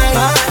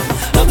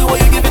 Love the way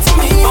you give it to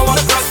me, I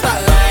wanna cross that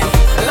line.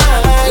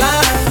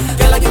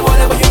 Girl, I give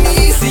whatever you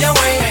need, see I'm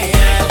way.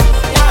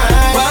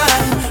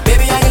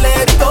 Baby, I ain't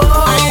let it go.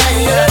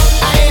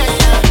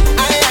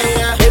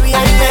 Baby,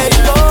 I ain't let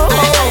it go.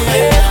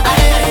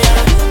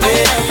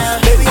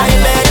 Baby, I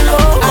ain't let it go.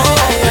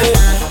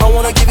 I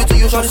wanna give it to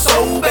you, shawty,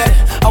 so bad.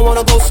 I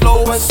wanna go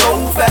slow and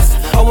so fast.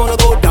 I wanna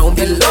go down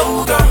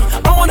below, girl.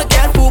 I wanna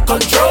get full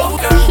control,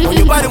 girl. When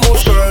you body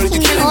moves, girl, you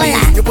killing me.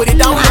 You put it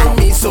down on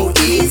me so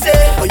easy.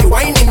 Or you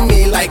whining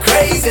me like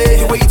crazy.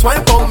 The way you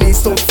twine for me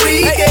so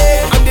freaky.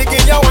 I'm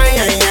digging your wine,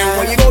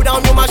 when you go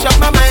down, you mash up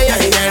my mind.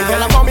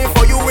 Girl, I'm coming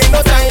for you in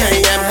no time.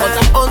 Cause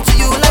I'm onto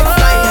you like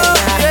flying.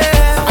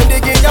 I'm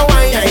digging your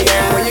wine,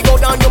 when you go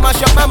down, you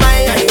mash up my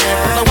mind.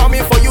 Cause I'm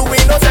coming for you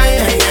in no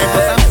time.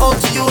 Cause I'm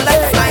onto you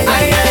like flying.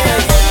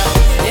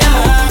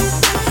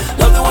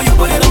 Love the way you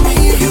put it on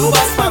me, you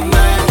bust my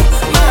mind.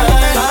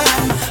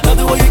 Love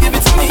the way you give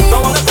it to me, I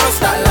wanna cross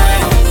that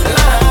line.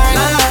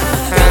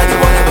 Girl,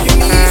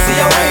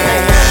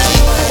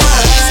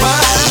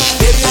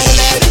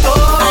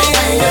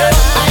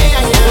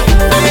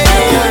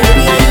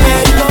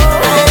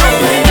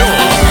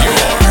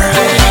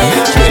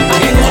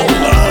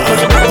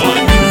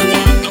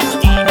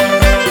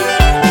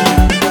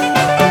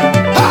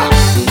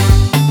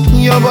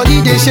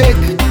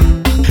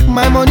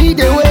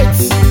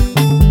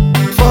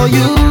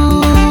 you,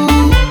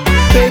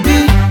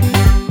 baby.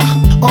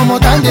 One more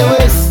time they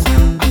waste.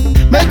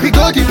 Make we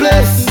go the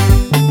place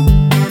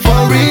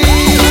for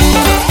real.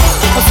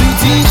 Oh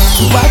sweetie,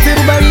 to party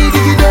everybody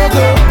digi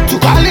dogo. To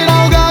call it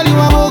out, girl, you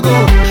want go.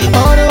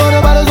 All the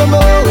bottles on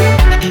board.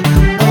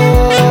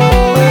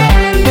 Oh,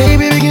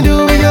 baby, we can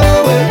do it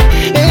your way.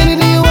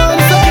 Anything you want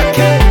is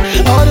okay.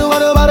 All the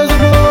bottles on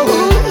board.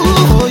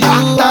 Oh,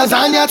 you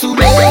Tanzania to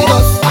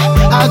Lagos. I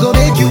go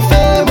make you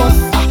famous.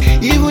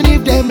 Even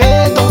if they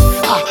hate us.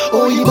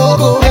 Oh, you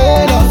go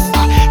hate us.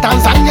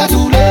 Tanzania to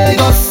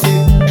Lagos.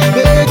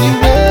 Make you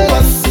hate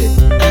us.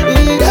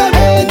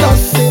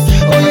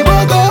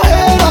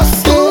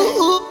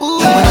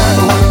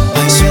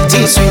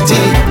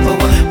 Sweetie, my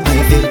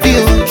baby,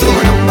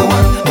 you're number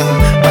one.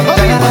 My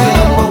darling,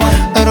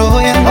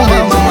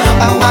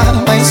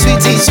 my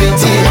sweetie,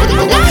 baby,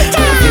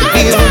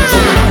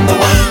 you're number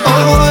one.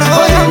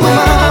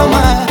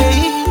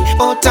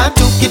 Oh,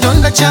 tatu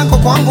kidonda chako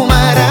kwangu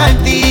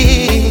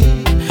maradhi,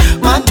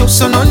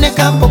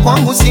 matusononekapo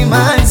kwangu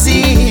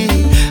simanzi.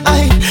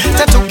 Ay,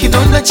 tatu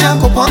kidonda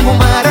chako kwangu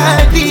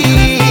maradhi,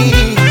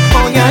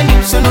 oh yani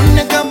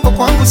usononekapo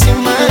kwangu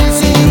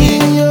simanzi.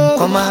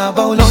 Kwa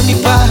mahaba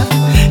ulonipa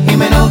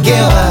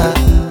nimenogewa,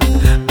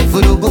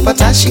 vurugu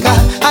patashika,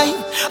 ai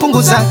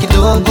punguza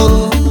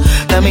kidogo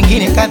na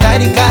mengine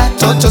kadhalika,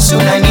 toto si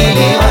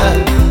unanielewa,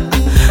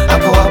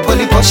 hapo hapo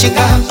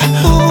liposhika,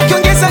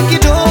 ukiongeza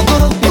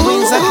kidogo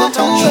niweza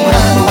kutonjua.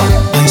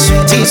 My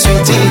sweetie,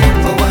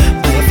 my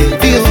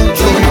baby,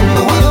 you're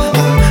number one.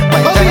 My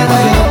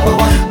darling,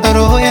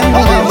 roho yangu,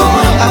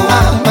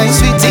 my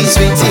sweetie,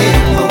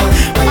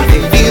 my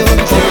baby, you're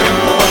number one.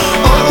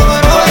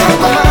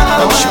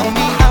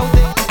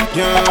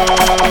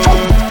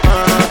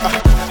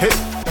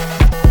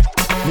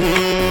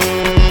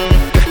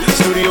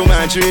 Studio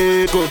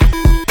Magic,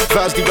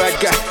 Fast the bad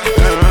guy.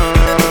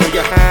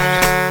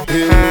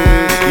 You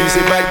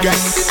say bad guy.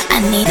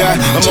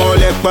 I'm all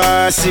like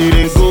passing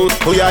and go.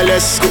 Oh yeah,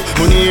 let's go.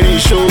 Money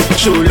show,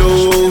 show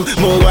low.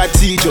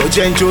 Moati,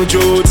 Jojo,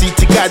 Jojo,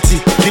 Titi Kati,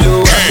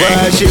 Kilo,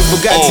 Washi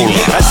Bugatti,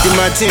 Aston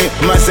Martin,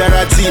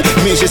 Maserati.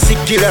 Me just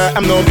Sikira,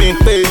 I'm not being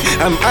paid.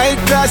 I'm high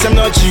class, I'm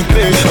not cheap.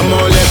 I'm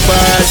all like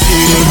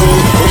passing and go.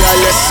 Oh yeah,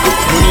 let's go.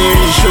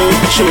 Money show,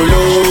 show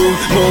low.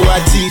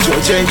 Moati,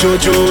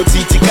 Jojo,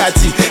 Titi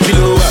Kati,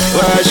 Kilo,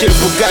 Washi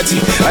Bugatti,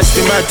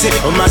 Aston Martin,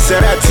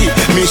 Maserati.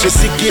 Me just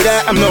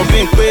Sikira, I'm not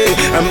being paid.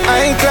 I'm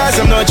high class,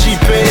 I'm not cheap.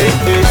 I'm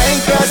high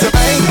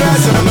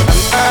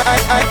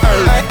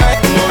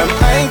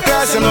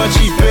class, I'm not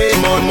cheap.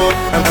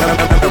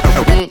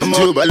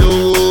 Tí o bá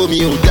lówó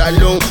mi ò dá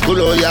lóhùn, kó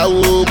lọ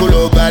yáwó, kó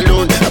lọ gbà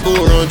lóhùn. Àbò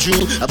rànjú,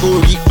 àbò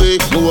rí pé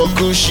mo wọ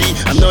Gucci,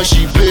 I'm not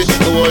cheap.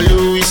 Mo wọ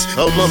Louis,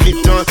 ọmọ mi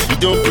tán. You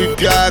don't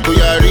prepare, kò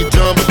yá rí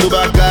tán. Bó tó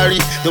bá kárí,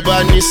 tó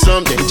bá ní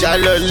something,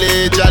 jálọ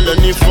lé, jálọ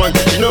ní fun.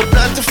 She no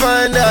plan to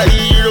find a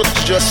hero,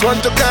 she just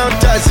want to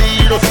count a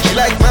zero. She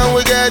like man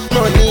we get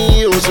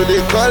money, oh, so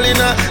they calling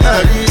her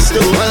Aristo.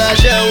 Wọ́n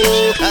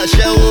aṣẹ́wó,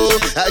 aṣẹ́wó,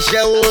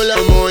 aṣẹ́wó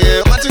lọ́mọ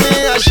yẹn. Wọ́n tún ní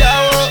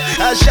aṣẹ́wó,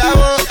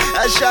 aṣẹ́wó,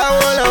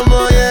 aṣẹ́wó lọ́mọ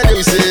yẹn.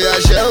 They say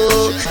aṣẹ́wó,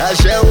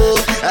 aṣẹ́wó,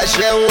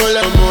 aṣẹ́wó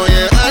lọ́mọ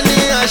yẹn. I ní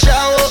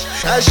aṣẹ́wó,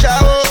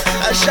 aṣẹ́wó,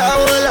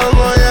 aṣẹ́wó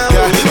lọ́mọ yẹn.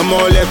 I'm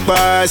all like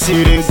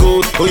passing and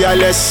go. Oh yeah,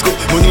 let's go.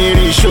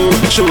 Money show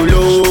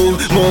low.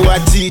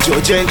 Moati,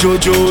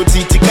 Jojo,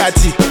 Titi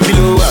Kati,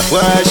 Kilo,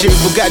 Washi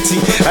Bugatti,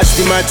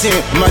 Aston Martin,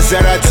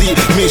 Maserati.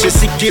 Me just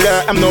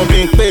Sikira, I'm not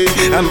being paid.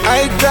 I'm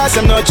high class,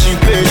 I'm not cheap.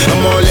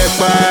 I'm all like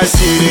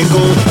passing and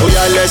go. Oh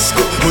yeah, let's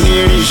go.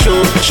 Money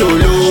show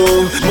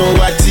low.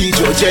 Moati,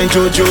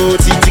 Jojo,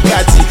 Titi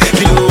Kati,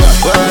 Kilo,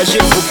 Washi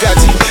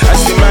Bugatti,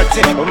 Aston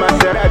Martin,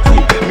 Maserati.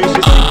 Me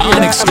just Sikira.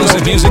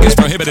 Unexclusive music is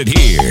prohibited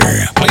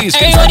here. Please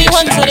confirm your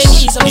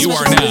status. You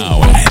are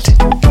now at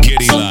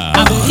Giddy Love.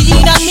 I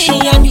believe that me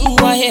and you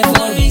are here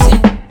for a reason.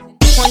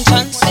 One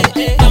chance, no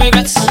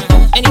regrets.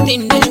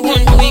 Anything that you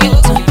want, we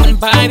get. You can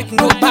buy, we can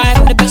go buy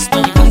from the best.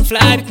 You can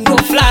fly, we can go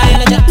fly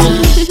on a jet.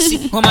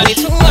 See, I'm ready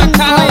to walk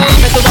out.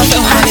 Let's go back to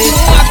ready to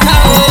walk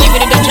out.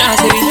 Even if the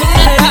chance, we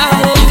wouldn't allow.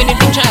 Even if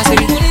the chance, we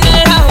wouldn't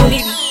allow.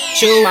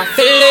 Show I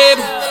feel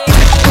it.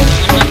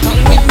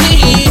 Come with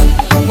me.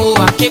 Oh,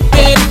 I keep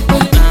it.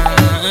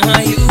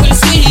 You will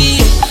see.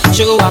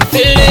 Show I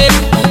feel it.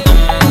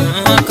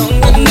 Come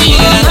with me.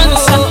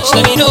 Just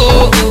let me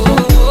know.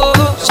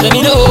 Just let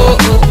me know.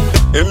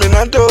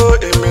 Eminado.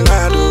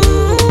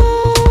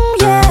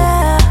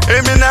 Yeah.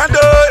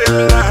 Eminado.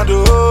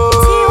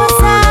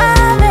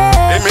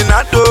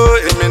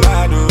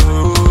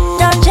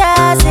 Don't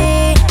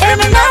Jazzy.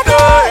 Eminado.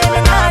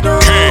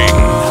 King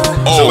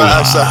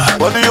Ola. So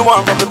what do you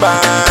want from the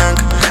bank?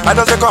 I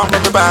just come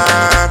from the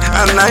bank,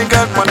 and I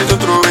got money to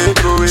throw it.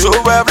 So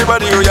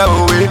everybody, oh yeah,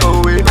 oh it.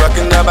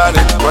 Rockin' that body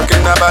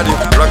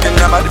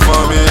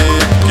for me.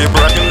 Keep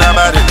rockin'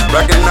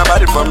 that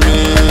body for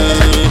me.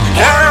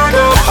 Yeah,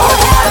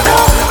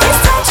 it's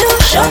time to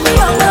show me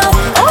your love.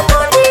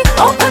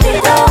 Open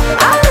the door.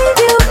 I'll leave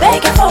you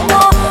begging for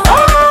more.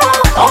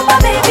 Oh my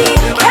baby,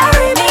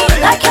 carry me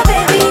like your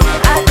baby.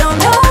 I don't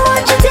know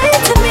what you did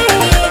to me,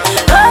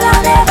 but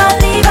I'll never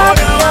leave.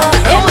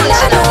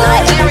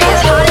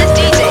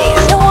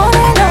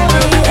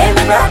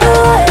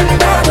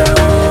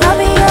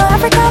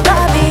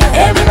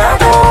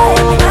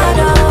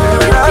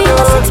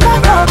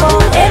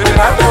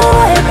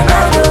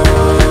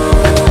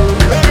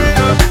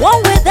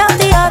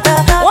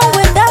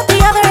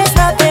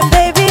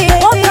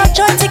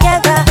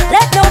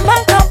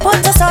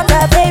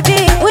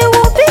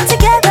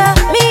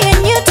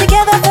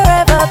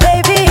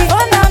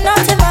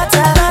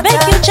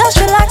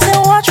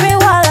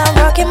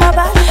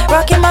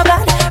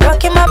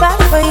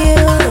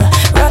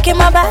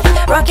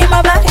 rocking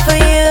my body for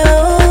you.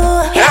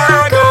 Here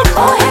I go,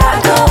 oh here I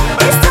go.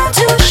 It's time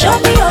to show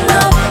me your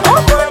love.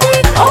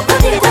 Open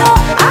the door.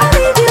 I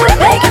need you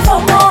begging for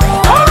more.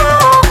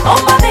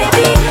 Oh my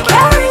baby,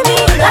 carry me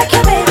like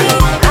your baby.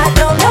 I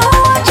don't know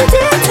what you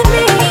did to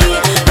me,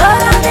 but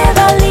I'll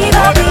never leave.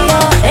 I'll be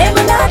your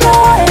Eminado,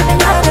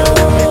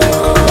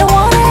 the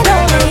one and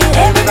only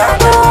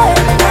Eminado.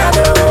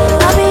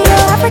 I'll be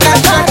your African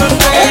body.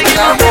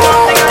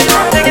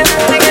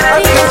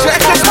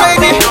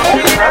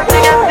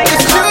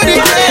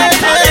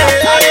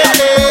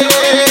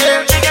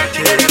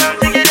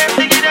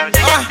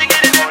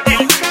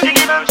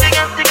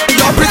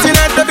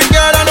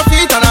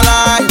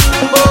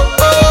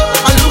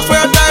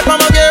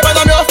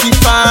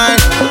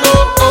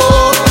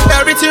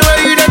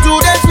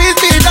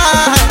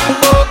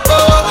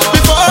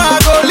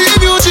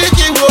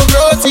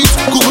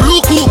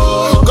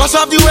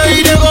 Of the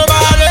way they go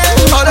bad,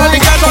 all of the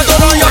cats want to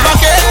run your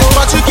pocket,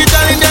 but you keep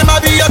telling them I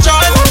be your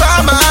choice.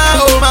 Mama,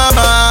 oh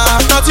mama,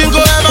 nothing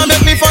go ever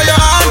make me for your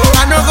hand.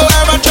 I no go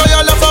ever show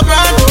your love for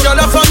brand. Your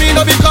love for me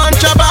no be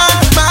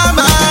contraband.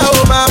 Mama,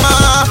 oh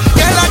mama,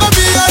 girl I go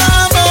be your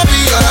Rambo,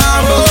 be your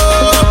Rambo.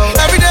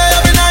 Every day,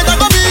 every night I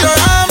go be your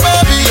Rambo,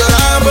 be your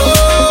Rambo.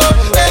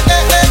 Hey,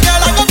 hey, hey, girl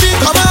I go be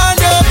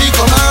commando, be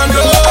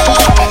commando.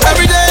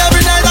 Every day,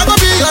 every night I go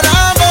be your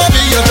Rambo,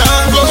 be your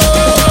Django.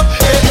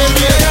 Hey, hey,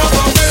 hey.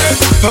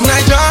 From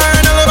Nigeria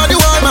all over the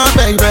world, my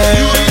baby.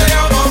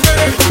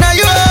 Now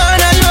you,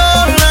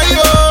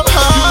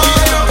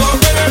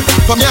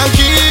 from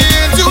Yankee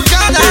to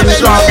Ghana, baby.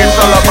 Strong is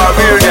all about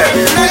realness.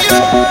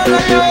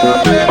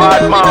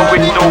 Bad man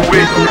with no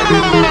wit.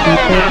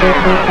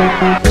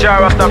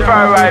 Jar of the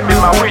fire right be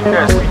my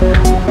witness.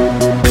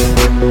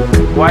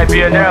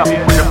 YBNL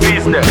with the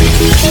business.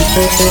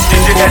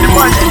 Did you get the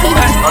money?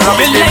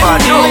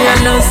 I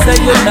know say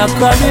you're not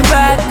coming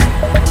back.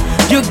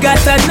 You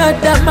got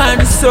another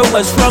man, so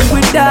what's wrong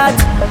with that?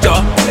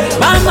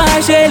 Mama,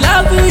 she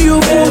love you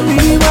for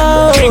me,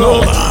 mo.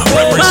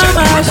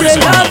 Mama, she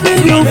love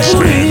you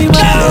for me,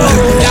 mo.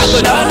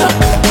 Yagolana,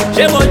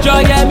 she won't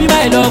joy me,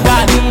 my love,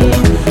 body.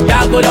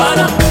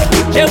 Yagolana,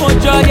 she won't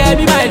joy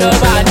me, my love,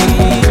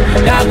 body.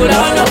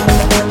 Yagolana,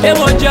 she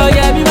won't joy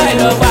me, my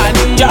love,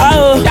 body.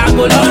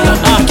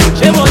 Yagolana,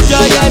 she won't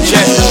joy me,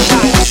 my love,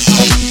 body.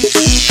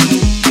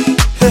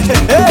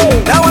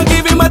 Hey, now I'm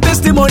giving my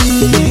testimony.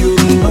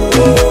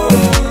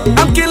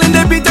 I'm killing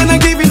the beat and I'm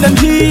giving them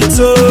heat.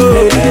 So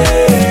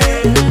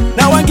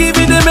now I'm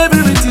giving them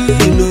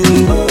everything.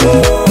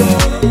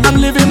 I'm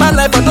living my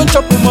life. I don't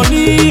chop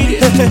money. I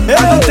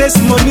don't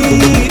taste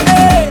money.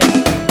 Hey,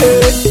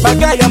 my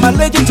guy, I'm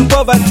allergic to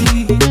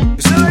poverty.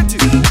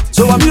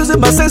 So I'm using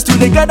my sense to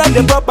gather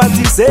the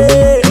properties.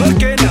 Hey,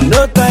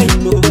 no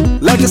time, no.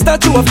 Like the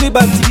Statue of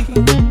Liberty.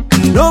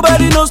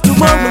 Nobody knows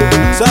tomorrow,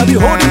 so I'll be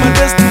holding my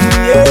destiny,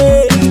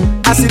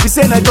 yeah. As if it's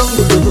saying I don't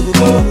go,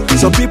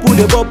 some people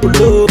they bubble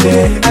low,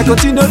 I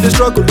continue the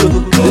struggle,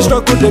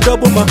 they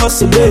double my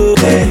hustle,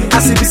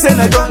 as if it's saying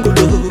I don't go,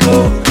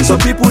 some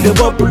people they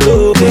bubble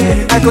low,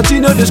 I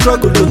continue the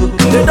struggle,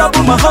 they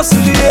double my hustle,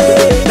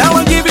 yeah. Now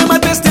I'm giving my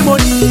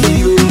testimony,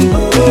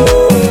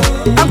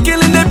 I'm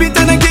killing the beat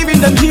and I'm giving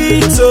them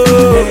heat, so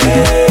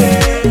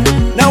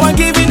now I'm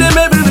giving them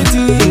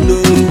everything,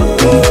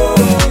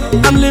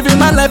 I'm living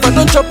my life, I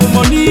don't chop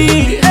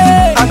money,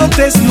 I don't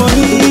taste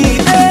money.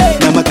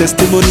 Now my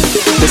testimony,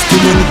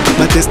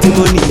 my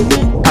testimony.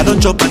 I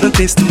don't chop, I don't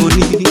taste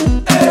money,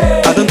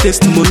 I don't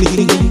taste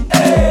money.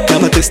 Now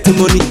my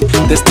testimony,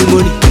 my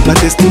testimony.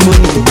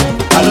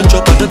 I don't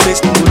chop, I don't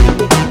taste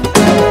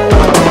money.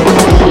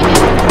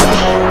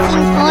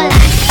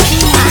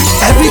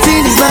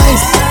 Everything is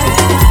nice,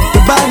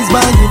 the body's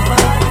banging,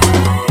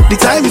 the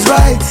time is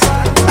right.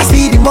 I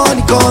see the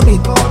money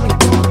coming.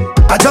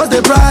 I just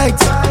the bright,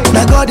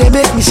 now God they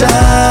make me shine.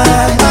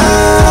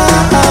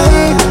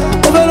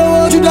 Over the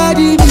world you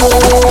daddy me,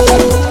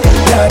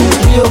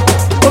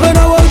 over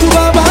the world you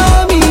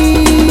baba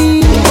me,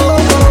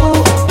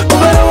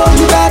 over the world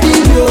you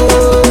daddy me,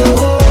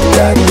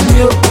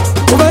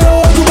 over the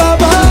world you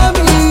baba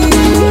me.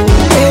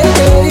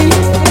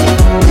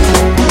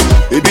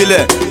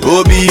 Ibile,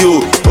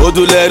 Obio,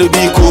 Odulero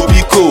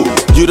Biko,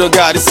 you don't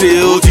gotta say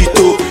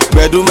Otito,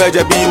 Bedu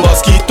Meja be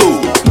mosquito.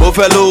 Mo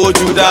fẹ́ lówó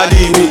ju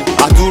dádì mi,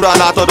 àdúrà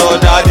látọ̀dọ̀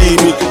dádì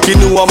mi, kí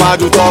ni wọ́n máa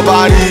dùn tọ́ bá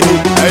rí mi,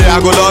 ẹ̀yà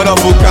àgọ́ lọ́nà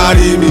fún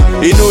kárí mi,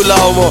 inú la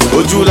ọmọ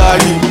ojú la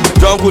rí,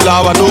 jọ́ngù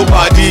làwà ló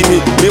pàdé mi,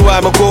 níwà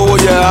ẹ̀mọ́ kówó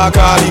yẹ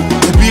àkárí,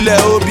 ìbílẹ̀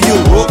òbí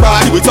ò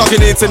parí. We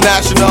talking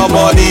international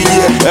money,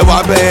 yeah, ẹ̀wà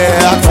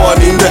bẹ́ẹ̀ àtọ̀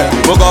níbẹ̀,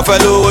 mo kàn fẹ́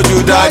lówó ju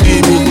dádì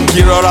mi,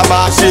 kí rọra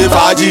máa ṣe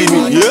fàájì mi.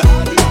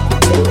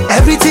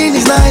 Everything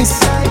is nice,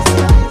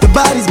 the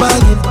body's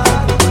banging,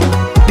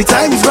 the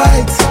time is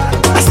right.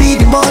 I see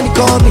the money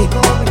coming.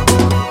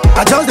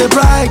 I just the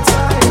bright.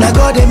 Now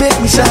God they make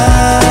me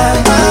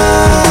shine.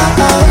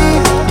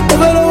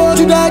 Over the world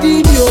you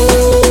daddy me,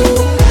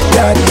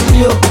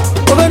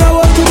 over the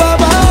world you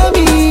baba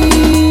me,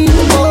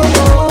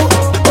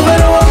 over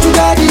the world you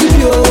daddy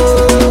me,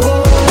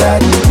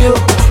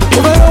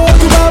 over the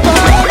world you baba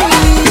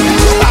me.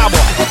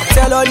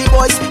 Tell all the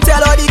boys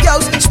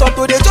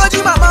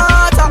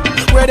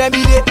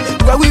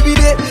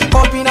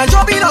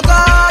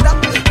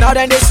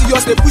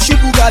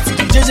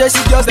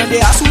Jersey girls, then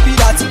they ask who be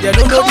that. They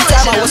don't know the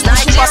time I was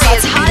pushing past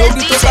at you. Know the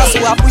total, so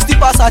I push the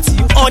pass at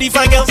you. All the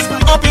fine girls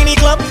up in the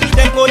club,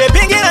 them go they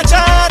binging and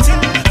chatting.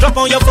 Drop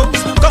on your phones,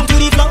 come to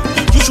the floor.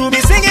 You should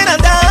be singing and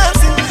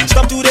dancing.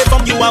 Stop to the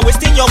from you are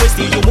wasting your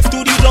wasting. You move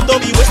to the drum,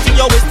 don't be wasting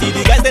your wasting.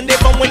 The guys then they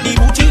come when the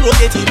booty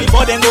rotating.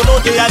 Before then go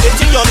know they are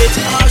getting your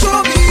getting. Show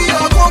me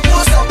your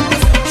composer.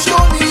 Show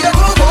me your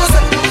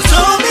composer.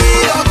 Show me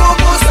your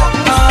composer.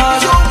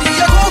 Show me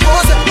your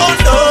composer. Oh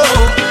no,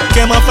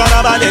 came up from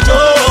about the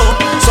Joe.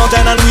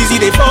 Sultan and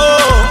Weezy they fall.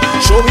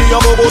 Show me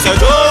your composer,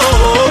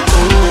 Joe.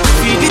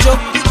 Feed the Joe,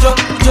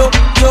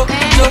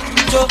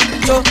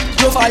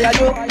 fire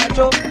Joe.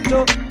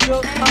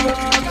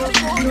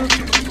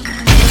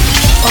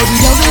 All the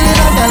girls in the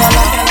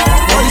galala,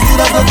 all the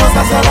students of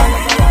Casala,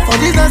 all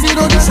these dancing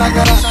on the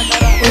Sagara.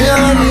 We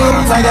are on the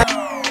open Sagara.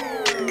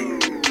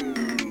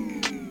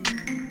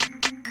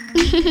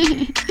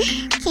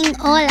 King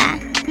Ola.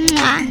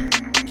 Mwah.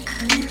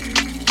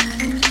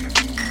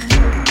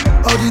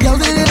 All the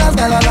girls in the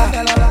galala,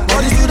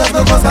 all the students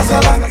of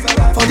Casala,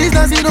 all these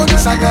dancing on the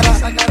Sagara.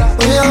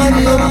 We are on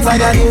the open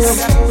Sagara.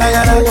 Like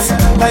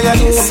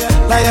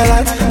a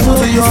light,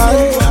 to your hand,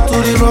 to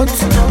the front,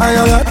 and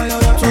your back.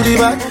 To the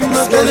back,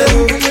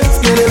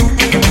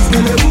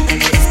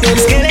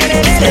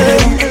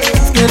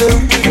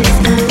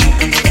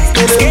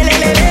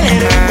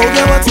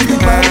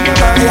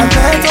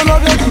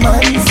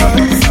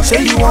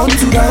 say you want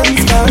to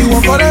dance, you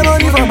want for the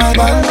money from my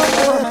band.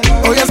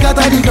 Oh yes,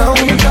 scatter the ground,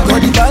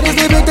 got the bodies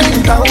they make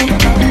them down.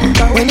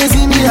 When they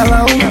see me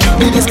around,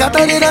 they just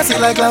scatter the dance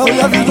like clown. We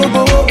have to go,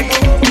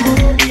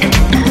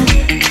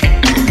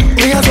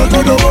 we have to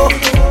go.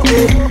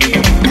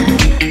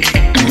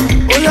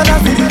 Oh yeah,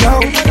 that's it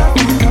down.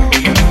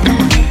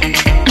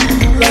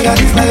 Like that.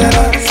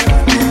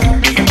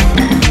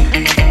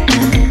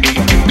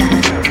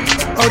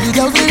 All the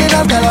girls in the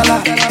galala,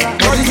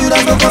 all the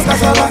students of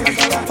Casala,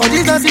 all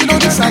these dancing on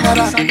the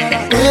Sagara.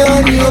 We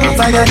are the open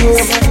Sagara,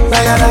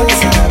 like that.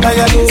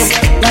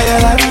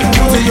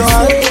 To your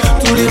hand,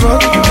 to the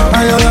front,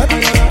 and your back,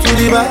 to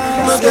the back.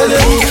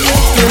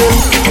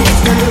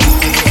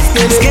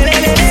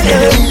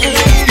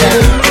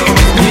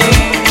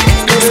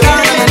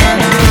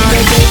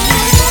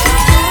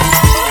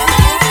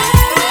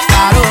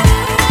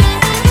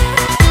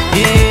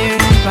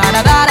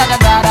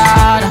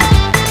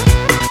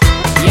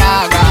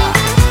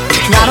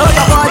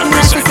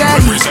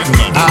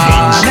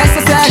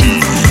 Necessary.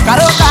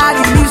 Caro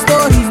carry new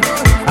story.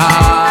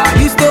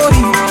 New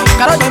story.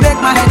 Caro they make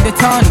my head the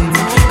turn.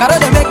 Caro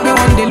they make me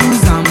want to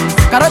lose them.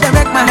 Caro they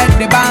make my head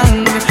the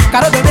bang.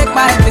 Caro they make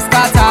my head the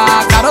scatter.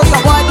 Caro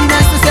your body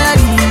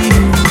necessary.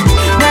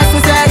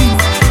 Necessary.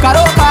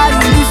 Caro carry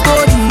new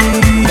story.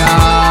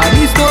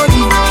 New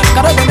story.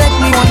 Caro they make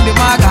me want the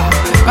maga.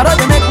 Caro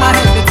they make my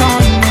head the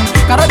turn.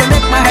 Caro they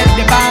make my head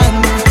the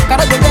bang.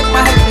 Caro they make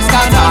my head the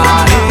scatter.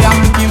 Hey, I'm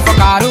looking for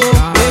Caro.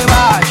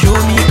 Show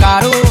me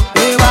Caro,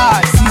 Eva,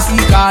 Sisi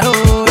Caro,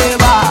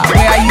 Eva,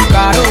 where are you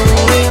Caro,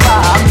 Eva,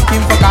 I'm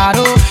looking for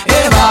Caro,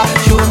 Eva,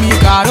 show me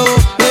Caro,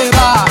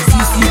 Eva,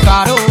 Sisi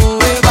Caro,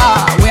 Eva,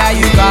 where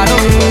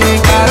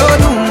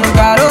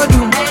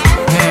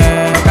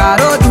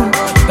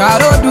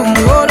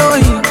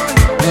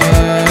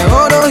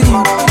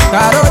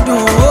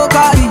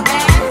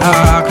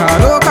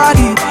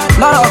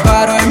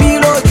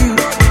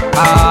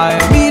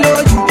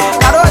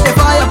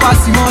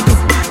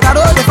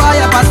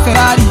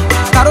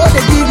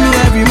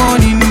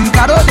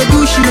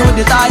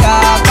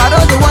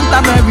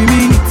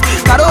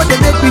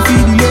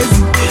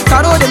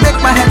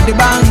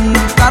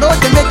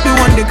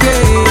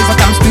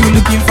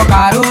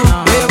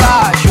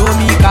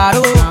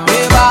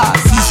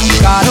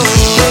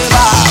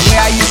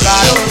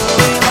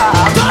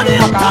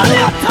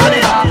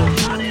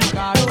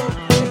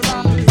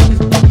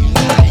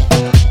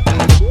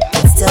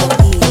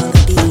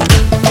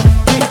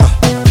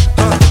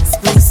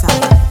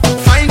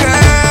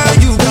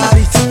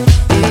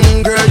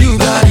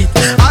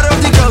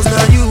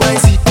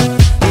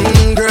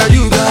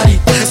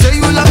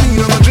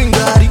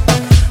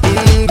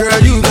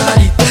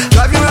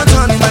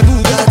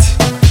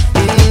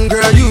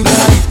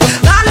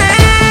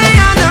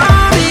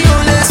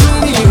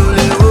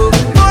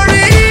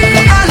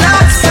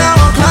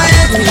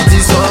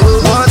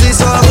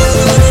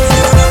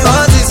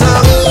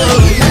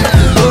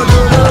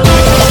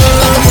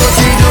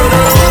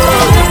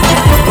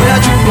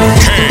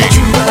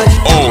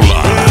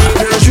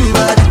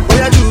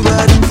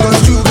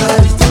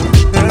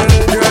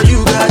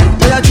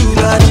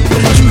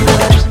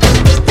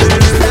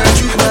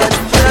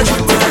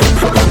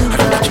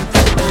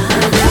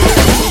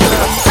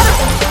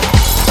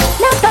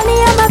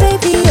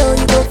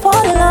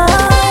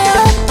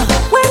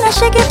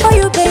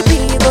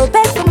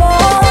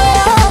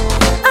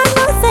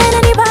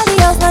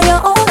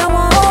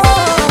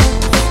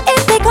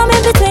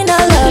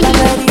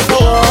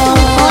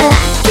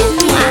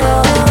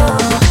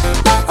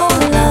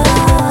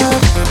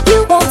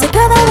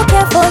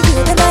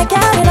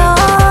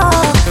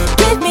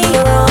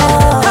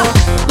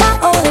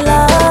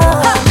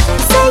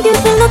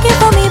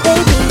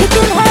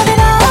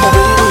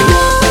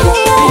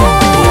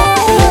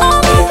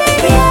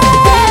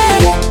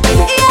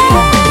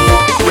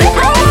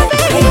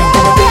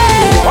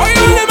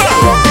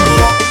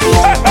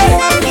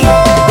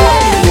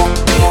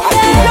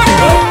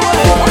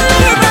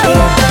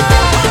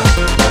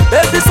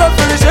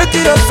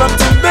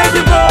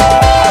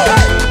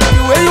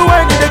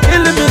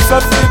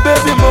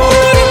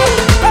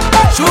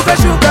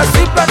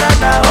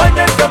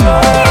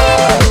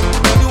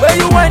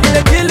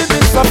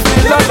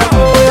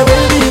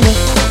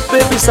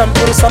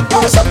Sampuru,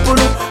 sampuru,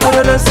 sampuru. I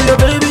wanna see your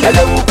baby.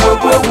 Hello,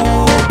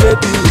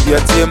 baby.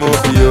 Your team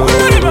of you.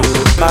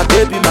 My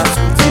baby, my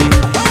sweetie.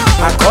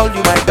 I call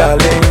you my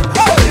darling.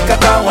 You can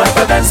come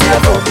and dance here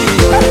for me.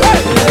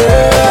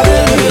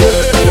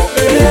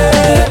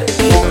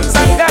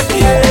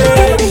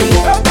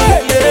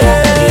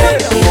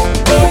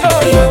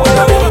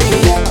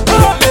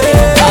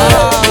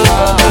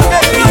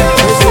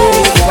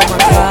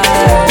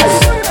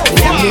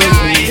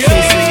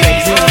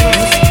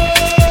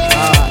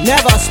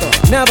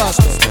 Never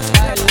stop,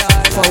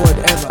 forward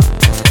ever.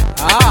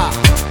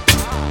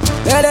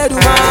 Ele do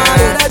mar,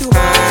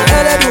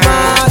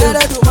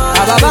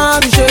 Baba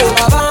Michel,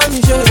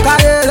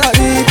 Kaye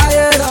Lodi,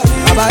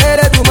 Baba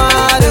ele do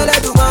mar,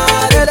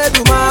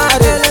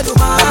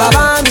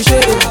 Baba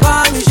Michel,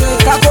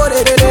 Kakore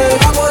Dede,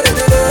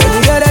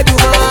 ele do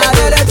mar,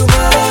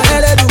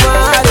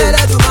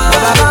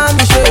 Baba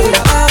Michel,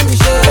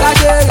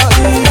 Kaye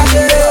Lodi,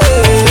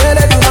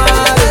 ele do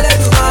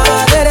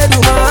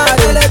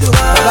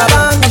mar, Baba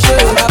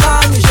Michel,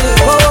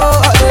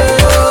 oh.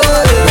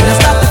 When I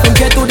start from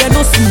ghetto, they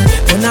no see.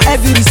 When I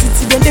every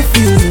city, then they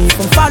feel me.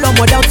 From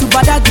Fallomo down to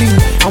Badagry,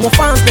 our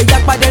fans they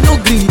yak but they no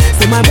gree.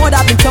 Say my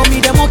mother been tell me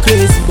them all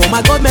crazy, but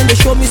my government they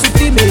show me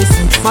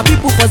supremacy. My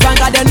people for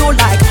Zanga they no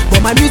like,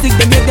 but my music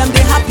they make them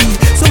they happy.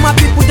 So my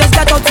people just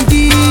get out to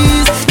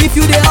this. If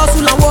you they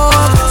hustle and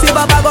work, say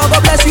Baba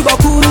God bless you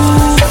Bakuru.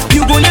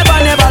 You go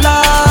never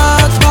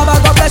lack. Baba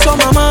God bless your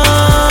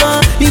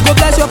mama, He go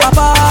bless your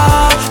papa.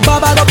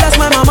 Baba God bless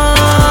my mama.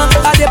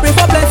 I dey pray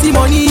for plenty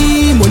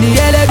money,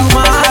 ele do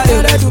mar,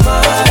 ele do mar.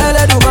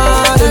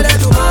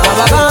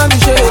 Baba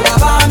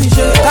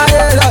Michel,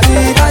 Kaye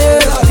Lodi,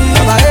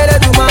 Baba ele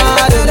do mar,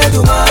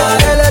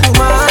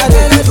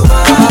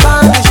 Baba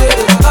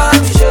Michel,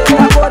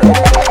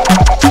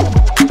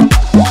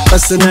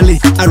 Personally,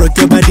 I rock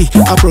your body.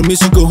 I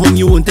promise you go home,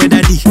 you won't tell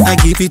daddy. I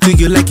give it to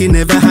you like you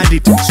never had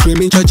it.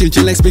 Screaming church,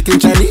 like speaking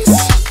Chinese.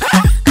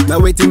 Now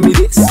waiting me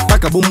this,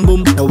 pack a boom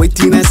boom. Now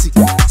waiting I see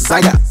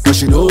Zaga, but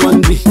she know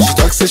one me. She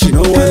talks so she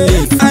know one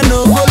me. I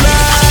know go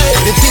lie,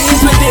 the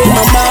things within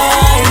my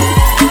mind.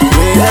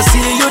 When I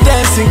see you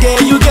dancing,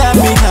 girl, you got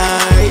me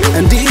high.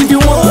 And if you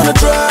wanna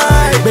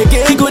try, make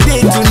a good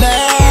day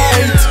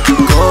tonight.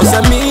 Cause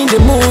I'm in the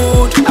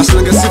mood. As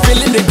long as you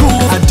feeling the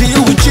groove, I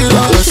deal with you.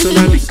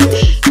 Personally,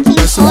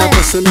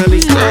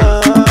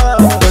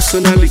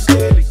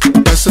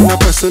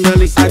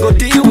 I go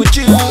deal with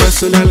you.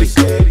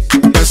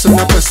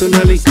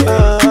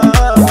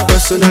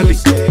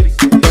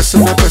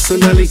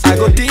 Personally, I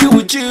go deal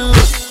with you.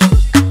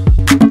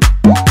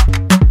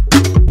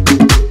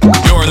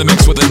 You're in the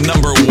mix with the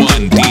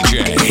 #1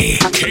 DJ,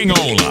 King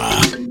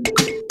Ola.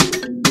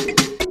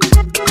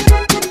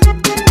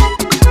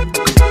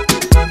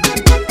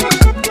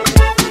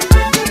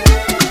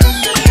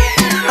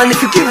 And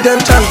if you give them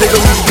chance, they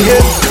gon'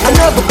 misbehave. I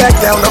never back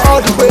down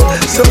all the way.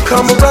 So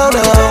come around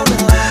now,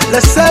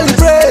 let's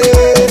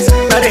celebrate.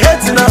 Now they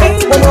heads now,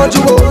 one on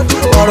you,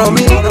 or on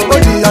me, or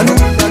the anu.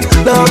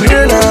 Now I'm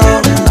here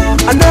now,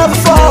 I never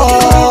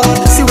fall.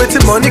 See where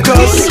the money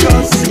goes,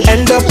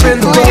 end up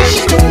in the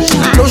rush.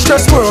 No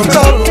stress, we're on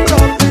top.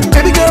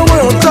 Baby girl,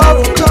 we're on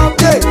top.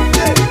 Yeah,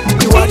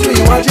 you watch me,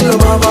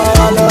 little mama,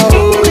 I love.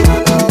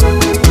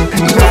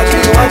 You watch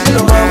me,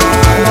 little mama,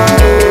 I love.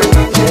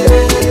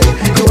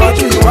 You watch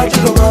me,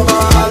 little mama,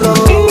 I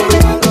love.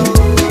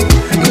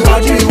 You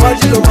watch me,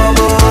 little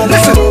mama, I love.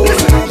 Listen,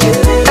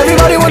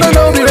 everybody wanna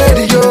know me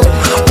radio.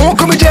 Won't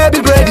come and jab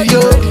me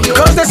radio.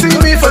 Cause they see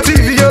me for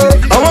TV, yo.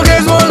 All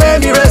guys won't let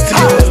me rest,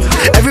 yo.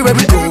 Everywhere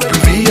we go, we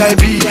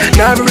VIP.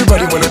 Now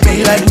everybody wanna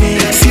be like me.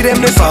 See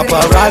them, they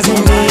paparazzi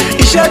me.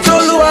 Isha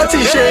Tolu,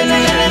 T-shirt.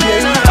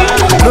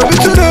 No be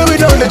today, we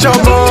don't let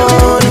jump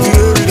on.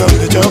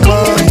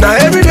 Now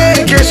every day,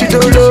 in case you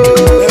don't know.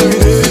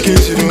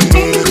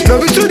 No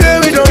be today,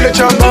 we don't let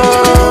jump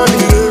on.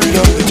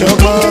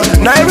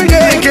 Now every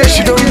day, in case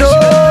you don't know.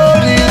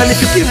 And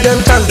if you give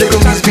them chance, they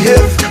gon'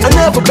 misbehave. I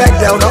never back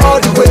down all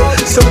the way.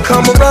 So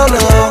come around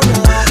now,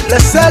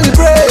 let's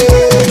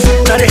celebrate.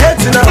 Now they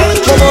heads now,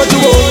 come on, do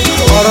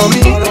all on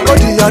me, or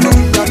the anu.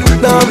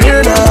 Now I'm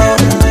here now,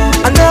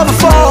 I never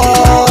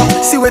fall.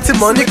 See where the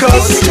money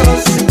goes,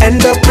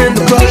 end up in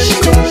the rush.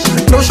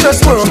 No stress,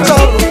 we're on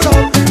top.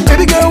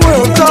 Baby girl, we're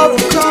on top.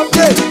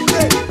 Yeah,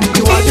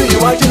 you watch,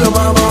 little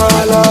mama,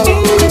 I love.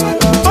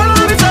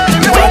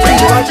 You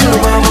watch, little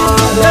mama,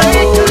 I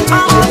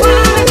love.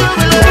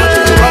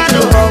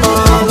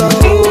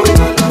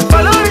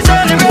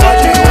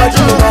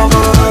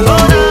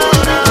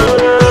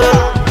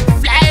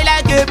 Fly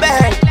like a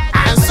bird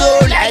and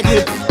soar like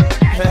a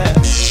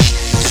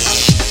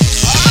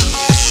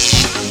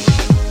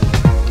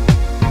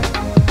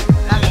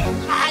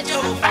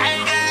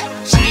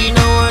She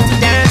don't want to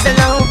dance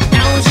alone.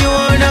 Now she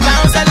wanna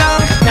bounce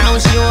along. Now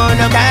she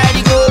wanna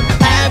carry go.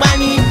 I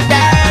need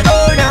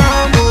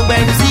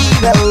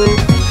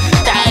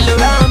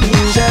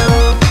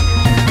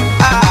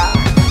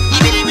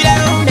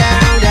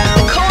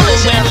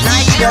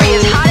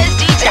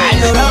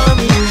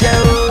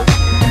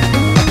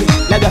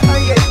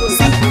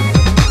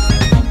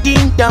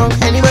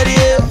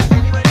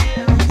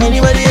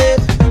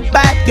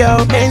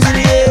girl, hands in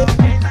the air.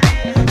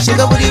 Shake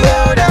up with the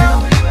world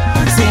down.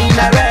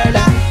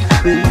 Cinderella,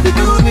 baby,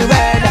 do me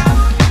well.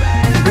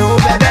 No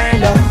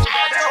better.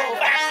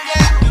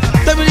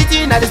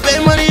 Everything I just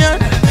spend money on.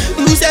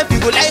 You say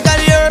people like a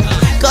year.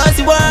 Cause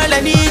the world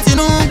I need to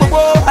know.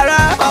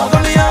 Hara, how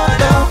come you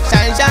know?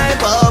 Shine, shine,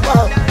 pop,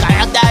 pop.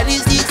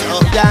 Characteristics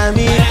of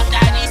Dami.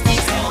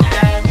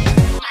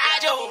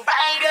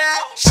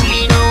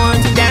 She don't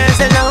want to dance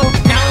alone.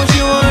 Now she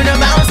wanna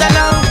bounce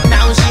alone.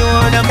 Now she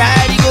wanna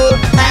carry go.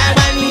 Have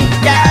money,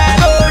 that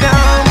go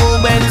down.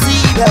 Move and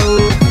see go.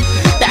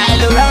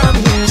 Dial around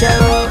me,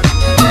 show.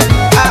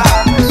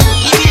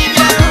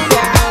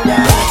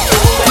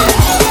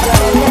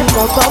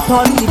 Up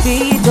on the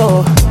beat,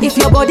 oh. If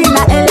your body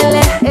na LLA,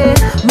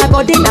 my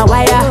body na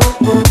wire.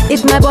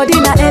 If my body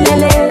na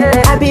LLA,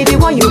 I be the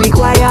one you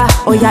require.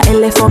 Oh yeah,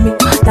 LA for me,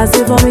 that's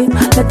it for me.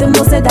 Let them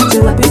know say that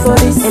you happy for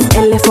this. And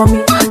LA for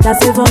me,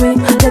 that's it for me.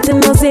 Let them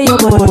know say your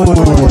body.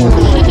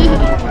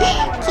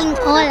 King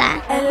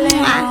Ola.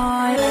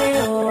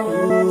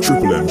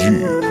 Triple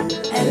MG.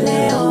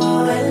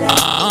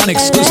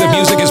 Unexclusive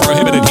music is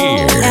prohibited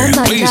here.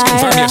 Please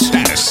confirm your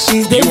status.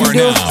 You are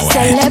now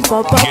at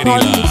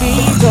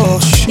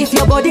If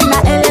your body na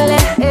LLA,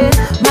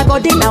 my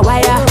body na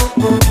wire.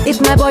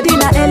 If my body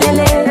na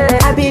LLA,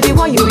 I be the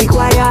one you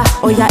require.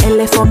 Oh yeah,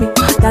 LA for me,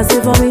 that's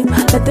it for me.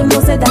 Let them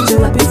know say that you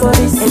happy for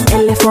this.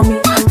 And LA for me,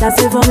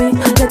 that's it for me.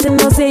 Let them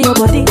know say your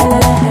body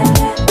LLA.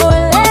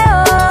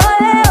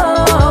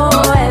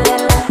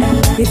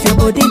 If your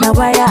body na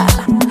wire,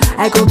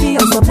 I go be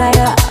your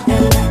supplier.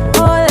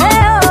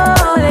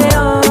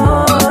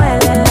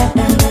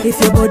 If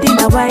your body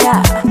na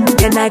wire,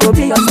 then I go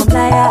be your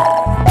supplier.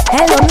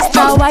 Hello,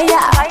 Mr.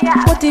 Wire.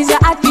 What is your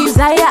heart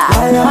desire?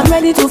 I'm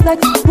ready to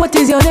flex. What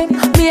is your name?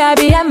 Me, I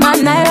be a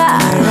man, Naira.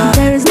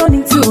 There is no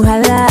need to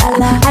holla.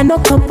 I no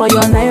come for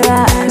your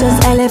Naira.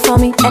 Just LA for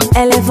me,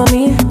 LA for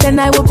me. Then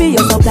I will be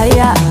your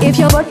supplier. If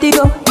your body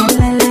go,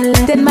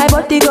 then my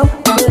body go.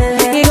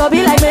 It go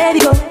be like ready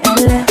go.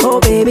 Oh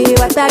baby,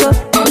 what I go?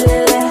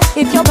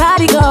 If your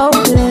body go,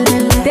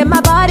 then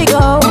my body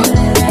go.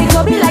 It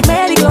go be like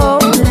ready go.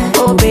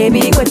 Oh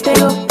baby,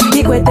 Ikwetego.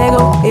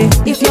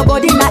 If your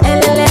body na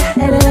LLA,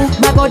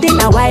 my body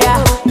na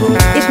wire.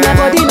 If my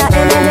body na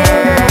LLA,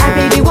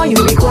 I be the one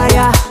you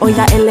require. Oh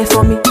yeah, LA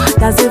for me,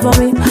 that's it for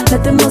me.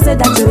 Let them know say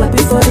that you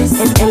happy for this.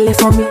 And LA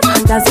for me,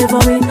 that's it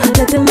for me.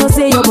 Let them know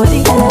say your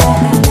body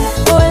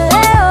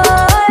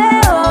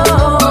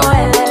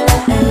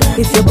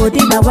If your body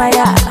na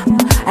wire,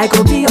 I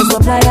could be your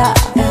supplier.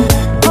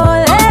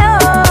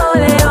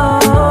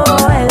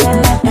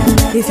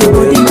 If your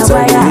body na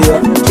wire,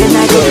 then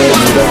I could be your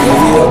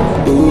supplier.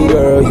 Ooh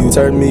girl, you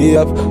turn me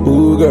up.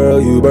 Ooh girl,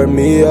 you burn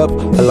me up.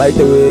 I like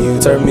the way you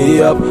turn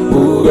me up.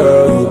 Ooh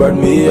girl, you burn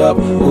me up.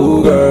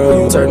 Ooh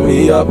girl, you turn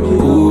me up.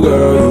 Ooh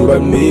girl, you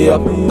burn me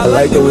up. I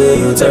like the way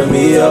you turn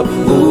me up.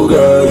 Ooh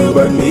girl, you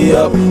burn me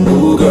up.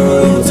 Ooh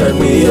girl, you turn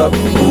me up.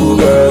 Ooh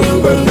girl,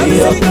 you burn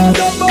me up.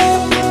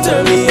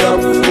 Turn me up.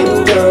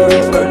 Ooh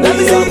girl, burn me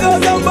up.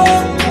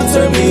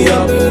 Turn me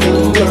up.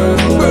 Ooh girl,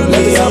 burn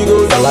me up.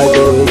 I like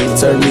the way you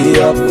turn me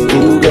up.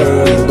 Ooh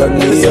girl, you burn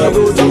me up.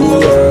 Ooh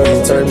girl,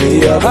 you turn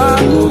me up.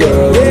 Ooh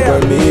girl, you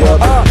burn me up.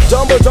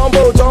 Jumbo,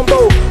 jumbo,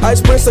 jumbo. I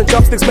sprints and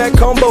chopsticks back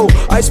combo.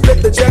 I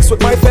split the jacks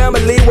with my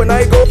family when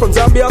I go from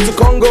Zambia to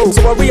Congo.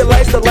 So I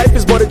realize that life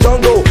is but a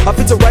jungle. I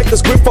fit to write the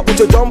script, fuck with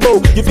your jumbo.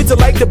 You fit to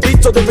like the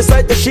beat or to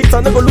recite the sheets. I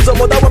never lose a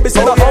mother one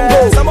beside the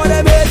humble. Some of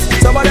them hits,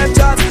 some of them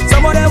chats.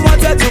 Some of them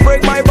wanted to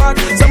break my back.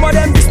 Some of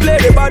them display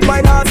the bad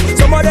mind heart.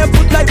 Some of them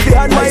put life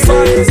behind my back.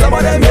 Some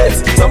of them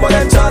hits, some of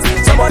them chats.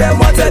 Some of them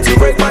wanted to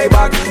break my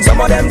back.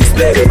 Some of them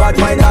display the bad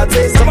mind heart.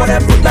 Some of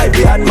them put life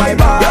behind my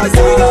back.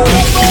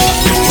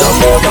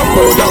 Jumbo,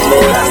 jumbo, jumbo,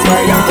 that's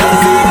my guy.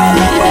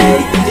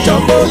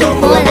 Jumbo,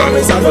 jumbo,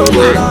 promise I don't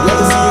go down. Let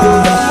me see you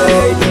that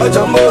way. A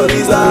jumbo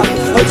Lisa,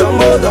 a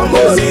jumbo,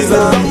 jumbo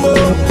Lisa,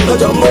 a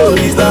jumbo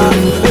Lisa,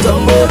 a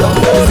jumbo,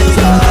 jumbo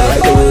Lisa. I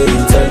like the way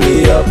you turn me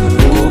up.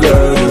 Ooh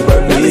girl, you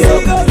burn me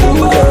up.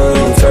 Ooh girl,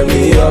 you turn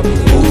me up.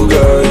 Ooh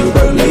girl, you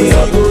burn me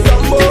up.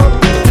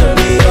 Turn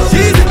me up.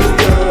 Ooh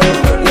girl,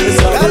 burn me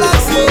up.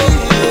 Galaxy.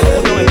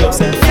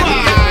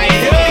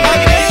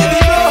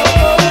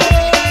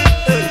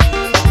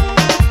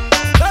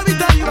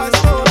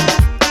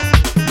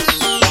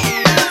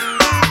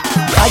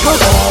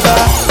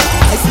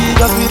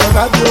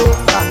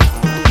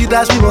 You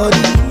dash me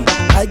body,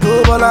 I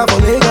go ball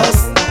for Lagos.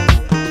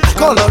 I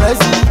call her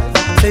Resi,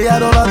 say I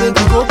don't have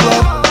to go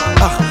club.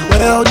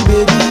 Where all the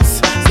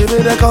babies, say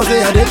me they call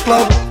say I did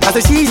club. I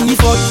say she's me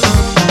for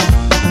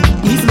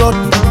East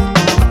London,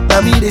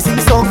 now me they sing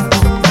song.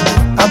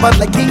 I'm bad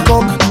like King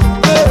Kong.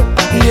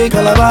 He ain't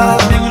Calabar,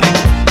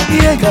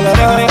 he ain't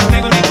Calabar,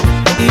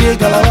 he ain't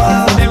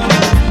Calabar,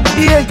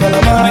 he ain't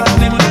Calabar.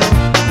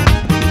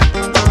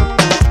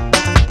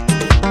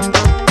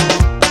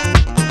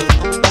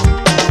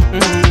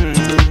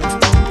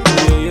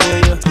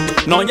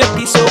 No ya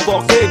quiso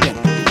bokegen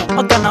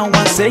Magana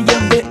wan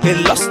sayembe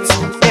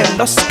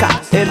Eloska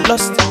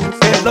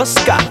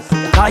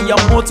Kaya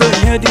moto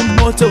yedi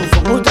moto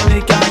For moto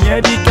ni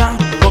kanya di ka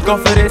Sucker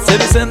for the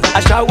citizen, I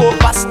shall go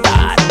bastard.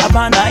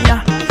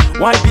 Abanaya.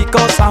 Why?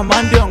 Because I'm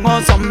on the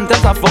on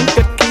sometimes I funk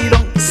a kid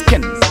on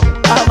skin.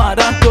 I'm a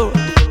danto.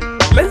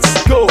 Let's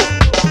go.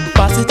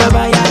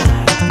 Basitabaya.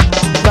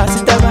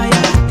 Basitabaya.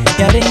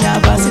 Yarinya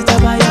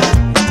Basitabaya.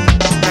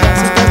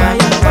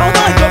 Basitabaya.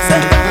 Hold on,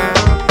 Joseph.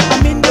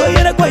 I'm in the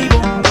air.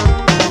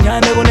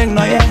 Yaneguneng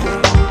no yeah.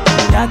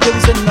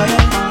 Yatevisen no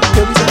yeah.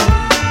 Tevisen.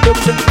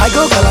 I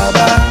go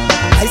Calabar.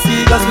 I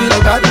see girls be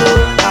like that, yo.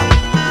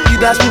 He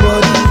dash me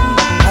body.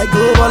 I go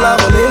all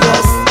over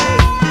Lagos.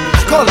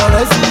 I call her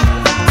Essie.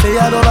 Say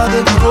I don't like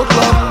the go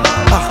club.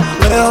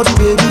 Where all the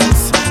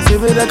babies? Say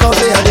me they call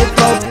say I get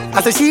club.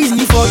 I say she's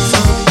E40.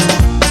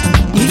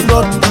 If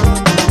not,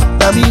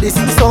 now me they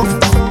sing song.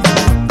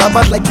 I'm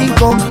bad like King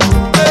Kong.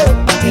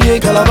 He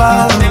ain't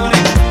Calabar.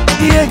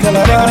 He ain't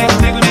Calabar. He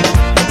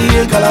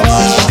ain't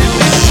Calabar.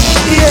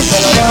 He ain't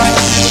Calabar.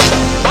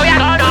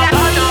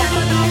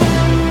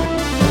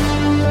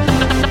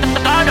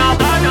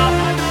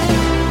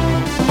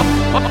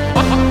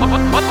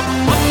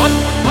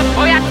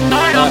 Oh yeah,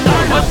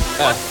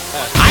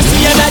 I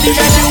see another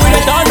ready with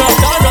a turn up.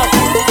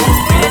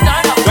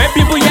 When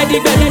people hear the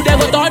belly, they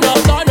go turn up.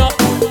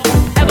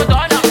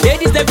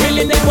 Ladies they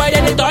feeling the boy,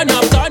 then they turn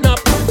up.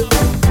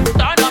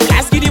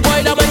 Last kid the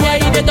boy, the man yeah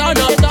he they turn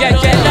up. Get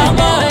down,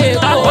 boy.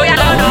 Oh yeah,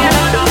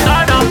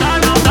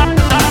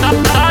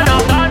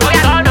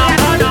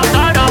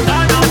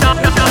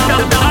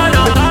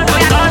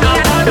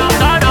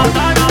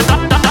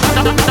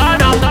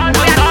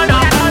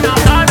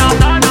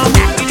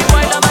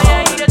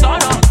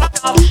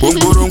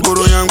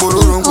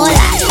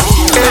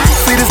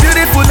 See this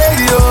beautiful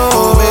lady,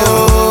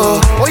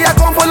 oh yeah,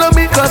 come follow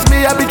me, cause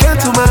me I be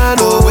gentleman,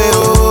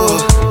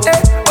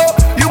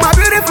 you my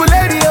beautiful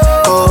lady,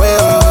 oh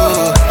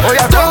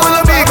yeah, come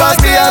follow me, cause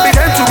me I be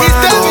gentleman,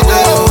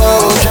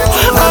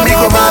 now me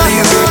go marry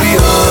you, baby,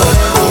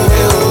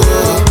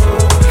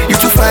 you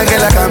too fine,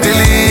 girl, I can't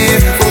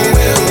believe,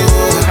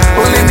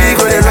 only me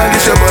go there and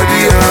get your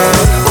body,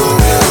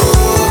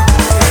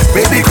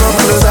 baby, come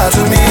closer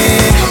to me.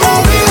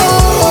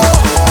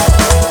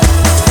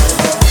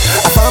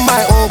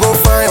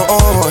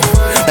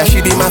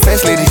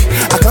 First lady,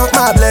 I count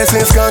my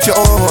blessings, count your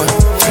own.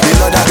 The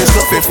Lord that is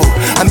so faithful.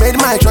 I made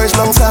my choice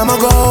long time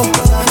ago.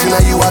 So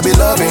now you are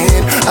beloved.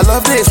 I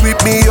love this, sweep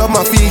me up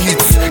my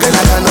feet, and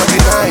I cannot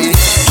deny it.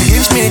 She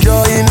gives me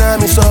joy in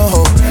my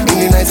soul,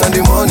 in the night and the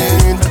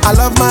morning. I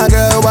love my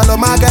girl, I love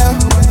my girl.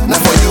 Now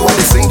for you, I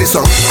just sing this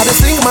song. I just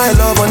sing my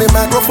love on the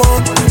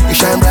microphone. You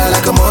shine bright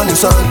like a morning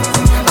sun,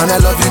 and I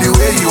love you the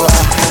way you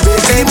are.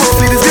 Baby,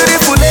 see this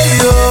beautiful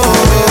lady,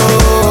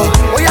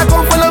 oh yeah,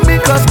 come follow me,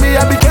 cause me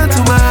I be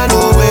gentleman,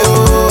 you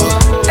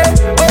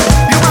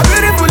my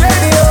beautiful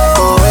lady,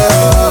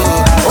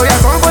 oh yeah,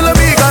 come follow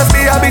me, cause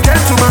me I be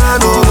gentleman,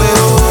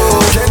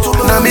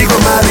 now me go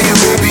marry you,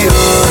 baby,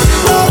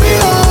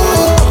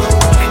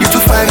 you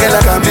too fine, girl,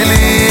 I can't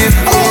believe,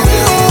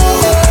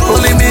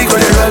 only me go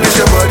there and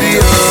your body,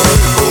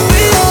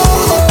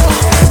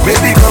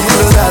 baby, come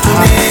closer to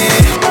me.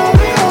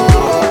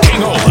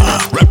 King Ola,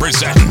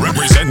 representing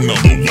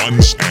the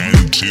ones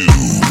and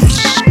twos.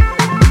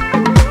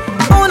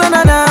 Oh na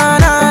na na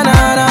na na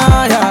na,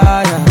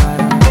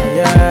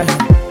 yeah.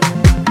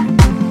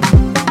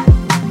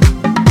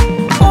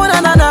 Oh na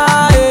na na,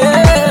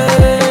 yeah.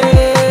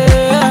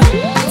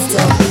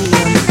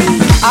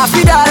 I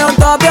feel that on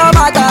top your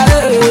matter,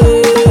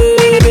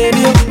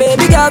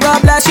 baby girl,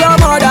 God bless your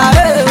mother,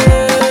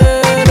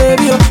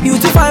 baby, you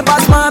too fine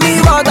past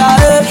mommy water,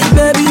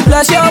 baby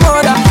bless your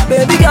mother,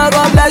 baby girl,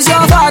 God bless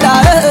your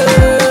father,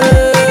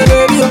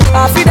 baby,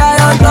 I feel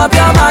that on top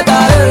your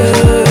matter,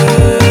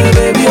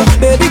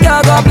 baby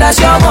girl, God bless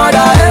your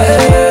mother,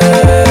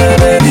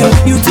 baby,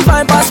 you too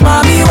fine past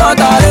mommy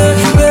water,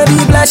 baby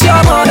bless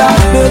your mother,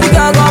 baby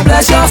girl, God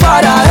bless your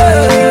father,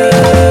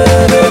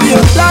 baby,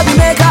 love me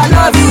make I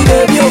love you,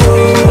 baby,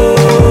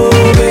 oh,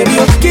 baby,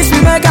 kiss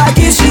me make I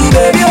kiss you,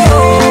 baby,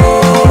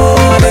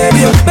 oh,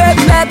 baby,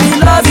 baby let me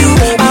love you,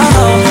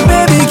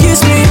 baby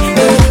kiss me,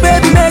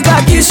 baby make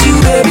I kiss you,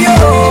 baby,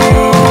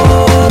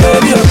 oh,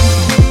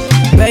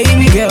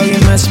 baby girl, you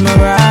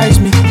mesmerize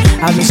me.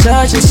 I've been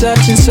searching,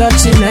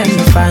 and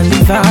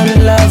finally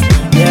found love,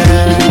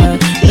 yeah.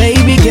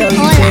 Baby girl,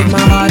 you take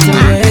my heart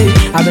away.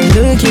 I've been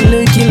looking,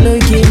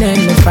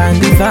 and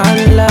finally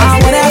found love. I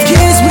wanna have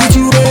kids with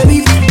you,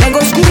 baby, then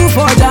go school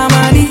for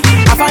Germany.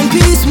 I find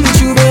peace with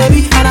you,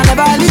 baby, and I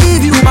never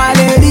leave you, my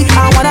lady.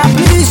 I wanna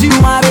please you,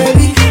 my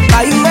baby,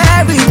 buy you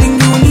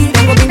everything you need,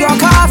 then go bring your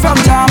car from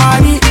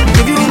Germany,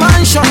 give you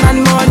mansion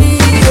and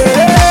money,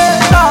 yeah.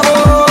 Love,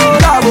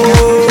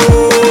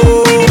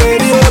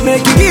 baby,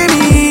 make you give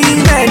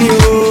me menu,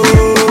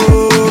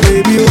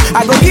 baby,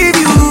 I go give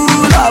you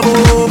love,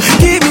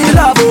 give me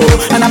love,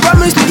 and I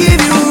promise to give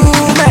you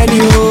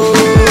menu,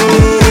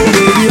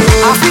 baby,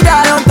 I feel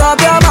that on top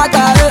your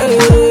matter,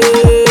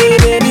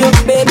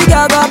 baby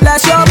girl, God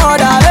bless your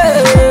mother,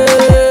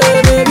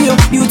 baby,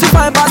 you too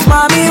fine past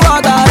mommy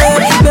water,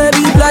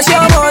 baby bless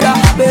your mother,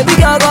 baby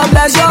girl, God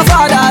bless your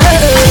father,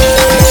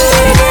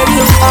 baby,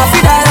 I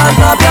feel that on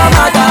top your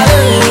matter,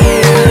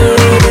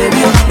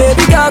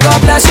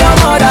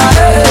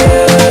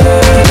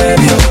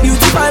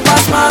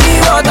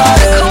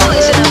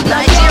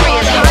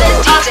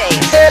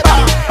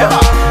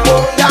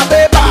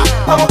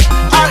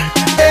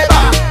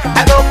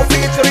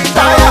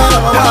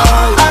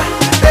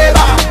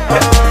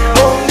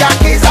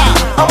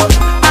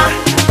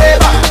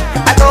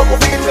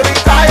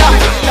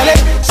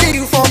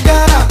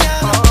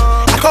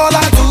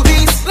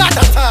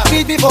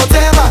 meet me for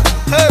Tema.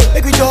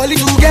 Make we jolly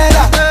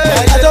together.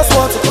 I just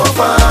want to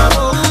confirm.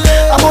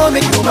 I won't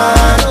make you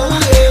mine.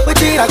 Wait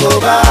till I go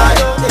by.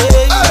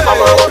 I'm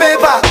on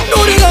paper.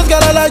 No, the girls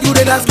gotta like you,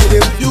 they dance with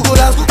them. You go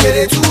dance, get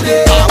it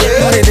today.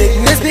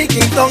 They speak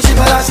in tongues, she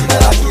better,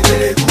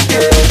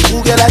 who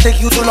can I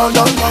take you to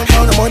London?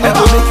 The money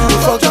go make you the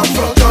front jump.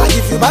 I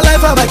give you my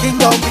life and my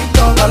kingdom.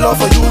 My love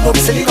for you, no be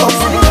silicon.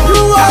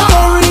 You are the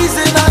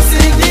reason I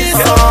sing this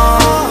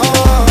song.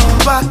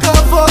 Back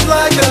and forth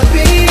like a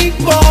big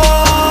ball.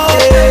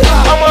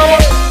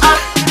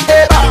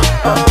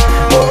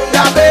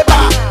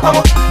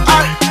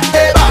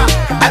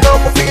 I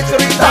don't feel to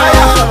retire.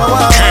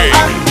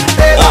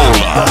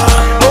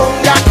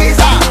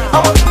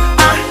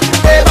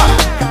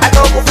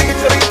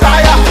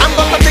 I'm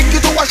gonna take you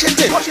to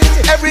Washington.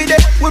 Every day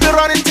we'll be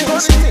running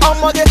things. I'm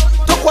gonna get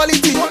to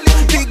quality.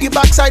 Piggy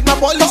backside my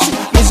policy.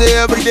 Me say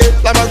every day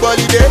like my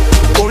body day.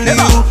 Only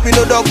you, me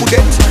no double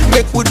date.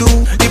 Make we do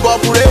the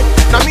bubble rate.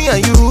 Now me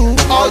and you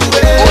all the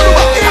way.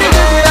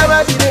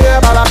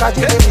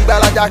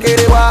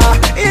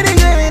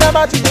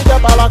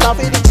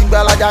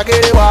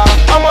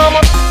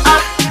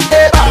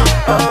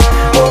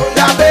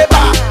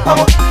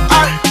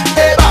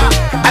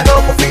 I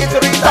don't feel to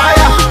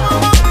retire.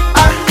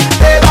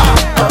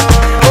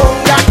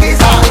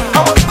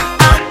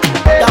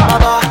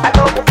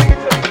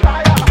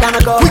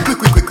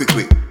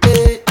 Quick.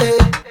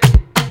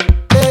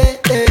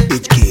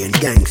 HK and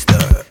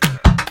Gangster.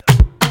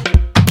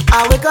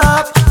 I wake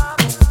up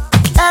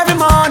every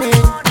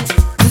morning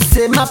to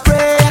say my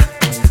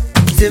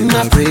prayers,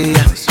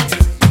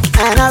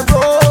 and I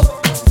roll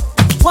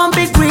one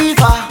big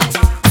river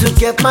to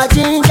get my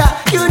ginger.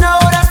 You know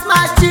that's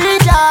my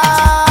ginger.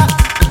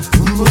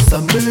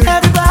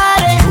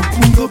 Everybody,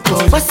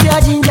 what's your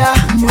ginger?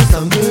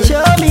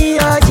 Show me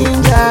your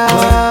ginger.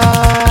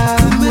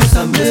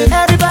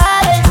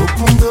 Everybody,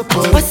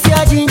 what's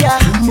your ginger?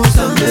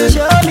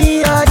 Show me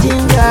your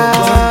ginger.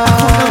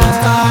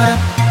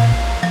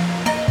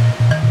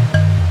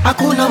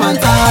 Hakuna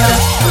Matata.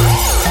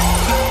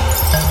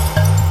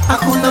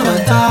 Hakuna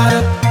Matata.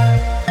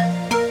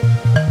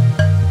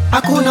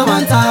 Hakuna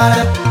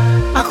Matata.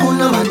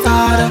 Hakuna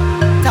Matata.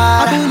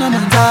 Hakuna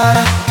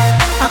Matata.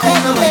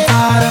 Hakuna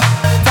Matata.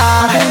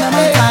 Hakuna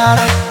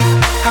Matata.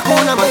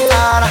 Hakuna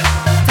Matata.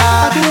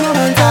 Hakuna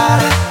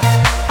Matata.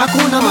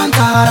 Hakuna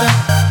Matata.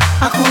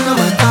 Hakuna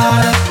Matata.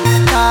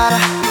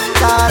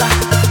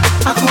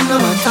 Hakuna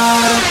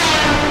Matata.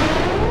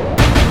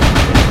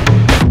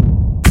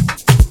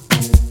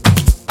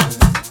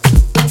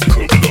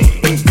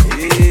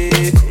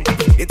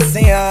 It's a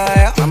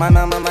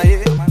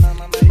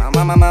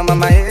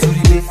mama, yeah.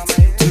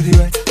 To the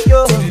right, yo.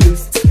 To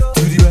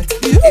the right,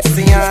 it's a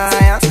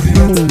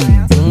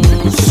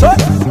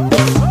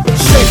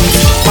shake,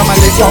 mama,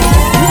 leg up.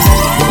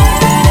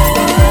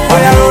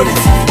 Boy, I roll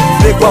it,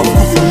 leg up.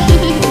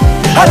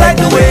 I like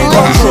the way you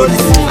control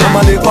it,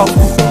 mama, leg up,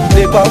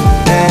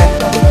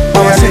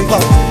 mama, leg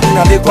up,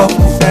 leg up,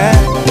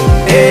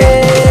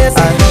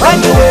 I like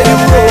the way you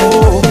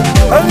roll.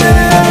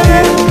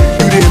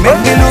 You didn't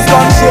make me lose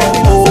control.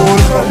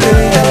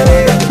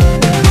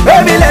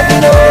 Baby, let me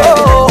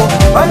know.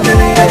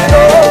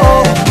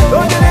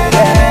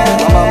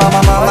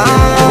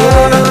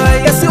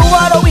 Yes, you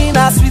are a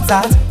winner,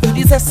 sweetheart. You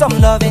deserve some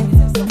loving.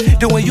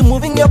 The way you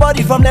moving your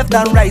body from left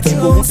and right, you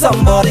moving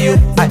somebody.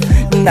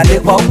 Now they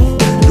pop.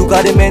 Look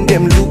at the men,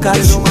 them look at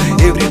you.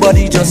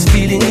 Everybody just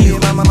feeling you.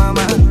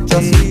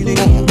 Just feeling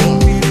you.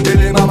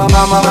 Mama.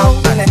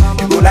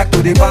 You go like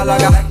to the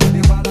balaga.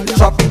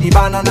 Chop the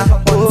banana.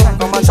 Oh,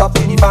 come and chop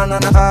the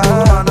banana.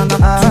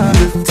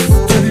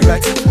 To the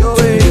right, your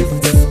way.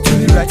 To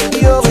the right,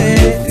 your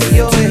way.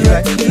 Your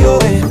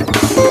way.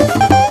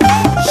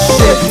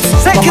 Shit,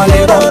 take it,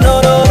 no.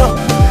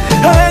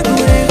 I like the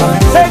way you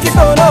control. Take it,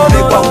 no.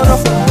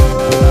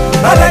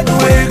 I like the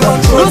way you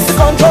control. Lose the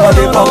control,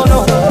 no.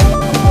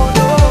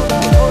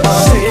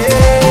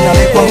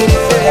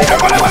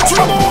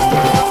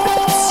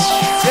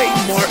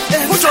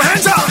 Put your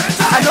hands up.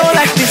 I don't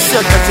like this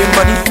your touching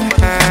body.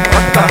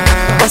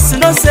 But you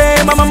don't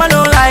say my mama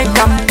don't like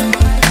them.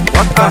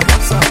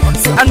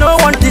 I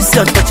don't want this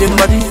your touching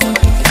body.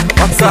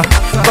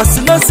 But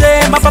you don't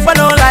say my papa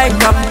don't like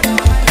them.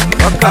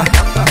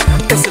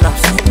 Listen up.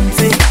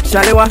 See,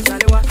 Shalewa,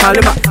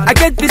 Halima. I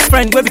get this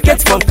friend where we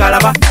get from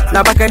Calabar,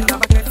 Labake,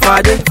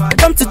 Friday.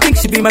 Come to think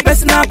she be my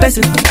personal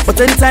person, but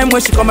anytime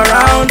when she come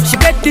around, she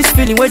get this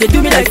feeling where they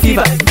do me like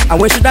fever. And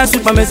when she dance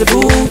with my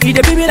mezebu, he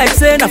dey be me like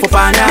say na for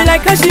pana. Me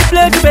like how she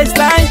play the bass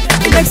line,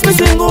 it makes me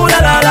sing ooh la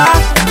la la.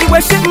 The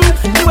way she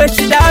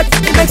that,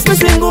 it makes me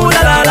sing ooh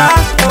la la la.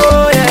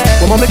 Oh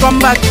yeah. When mommy come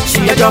back,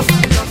 she head off.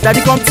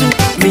 Daddy come to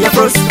me a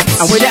froze,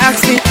 and when they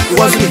ask me, it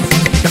was me.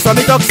 That's why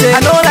me talk say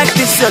I don't like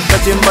this your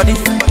touching body.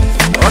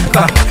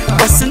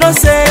 But you don't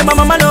say my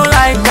mama don't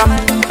like them.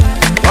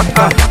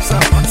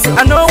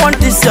 I don't want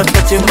this your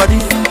touching body.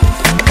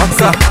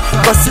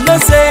 But you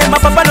don't say my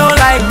papa don't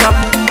like them.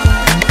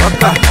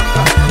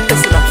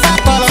 Listen up.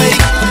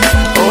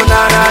 Oh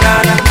na na na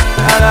na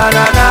na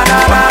na na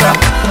na na.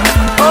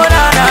 Oh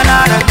na na na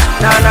na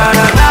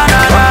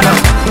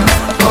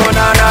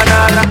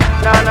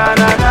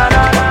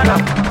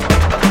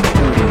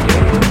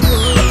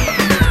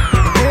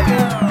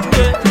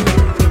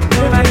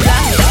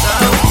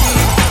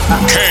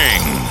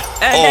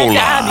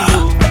ẹlẹ́dàá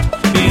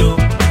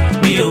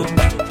mi o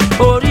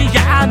orí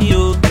ìyá mi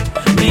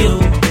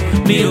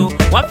o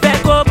wọ́n fẹ́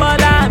kó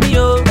bọ́lá mi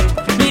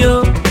o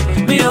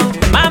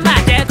mama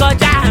jẹ́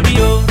kọjá mi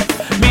o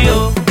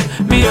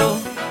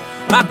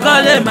máa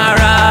kọ́lé máa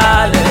ra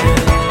lẹ̀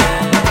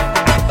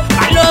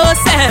alówó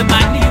sẹ́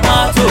máa ní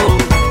mọ́tò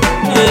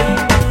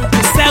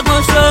ìṣẹ́gun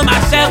ṣó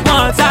máa ṣẹ́gun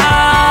ọ̀tá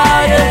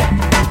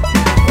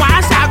wọ́n á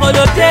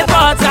ṣàgolo dé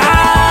bọ́tà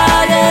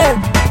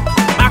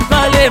máa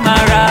kọ́lé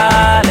máa ra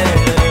lẹ̀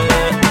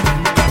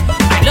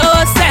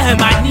alówó sẹ́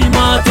máa ní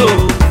mọ́tò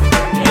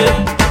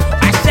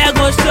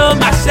àṣẹ́gun ṣó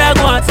máa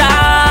ṣẹ́gun ọ̀tá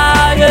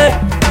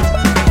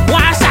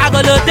wọ́n á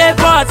ṣàgolo dé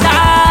bọ́tà.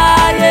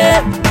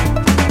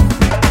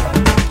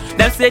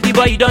 Them say the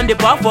boy you done the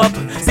pop up.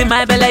 See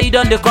my belly you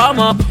done the come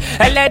up.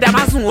 Let them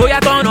ask oh ya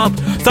turn up.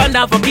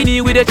 Sundown for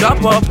Guinea with the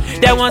chop up.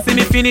 They want see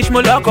me finish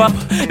my lock up.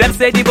 Them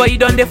say the boy you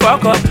done the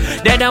fuck up.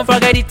 They don't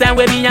forget the time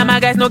when me and my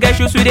guys no get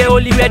shoes with the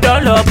only way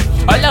done up.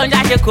 All on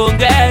that shit come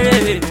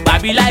get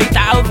Babila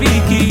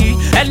Taufiki.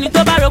 Ẹni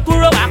tó bá ro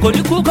kúrò wá kò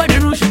ní kú kò ní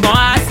rú ṣùgbọ́n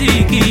á sì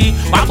kí.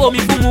 Wá bomi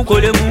fún mu kò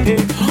lè mú.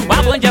 Wá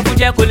bó oúnjẹ fún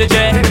jẹ kò lè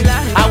jẹ.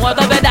 Àwọn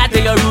tó fẹ́ dá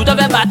tèèyàn rú tó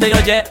fẹ́ bá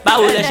tèèyàn jẹ.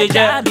 Báwo lẹ ṣe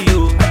jẹ́?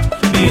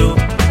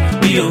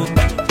 Mi o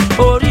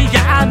orí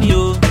ìyá mi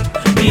o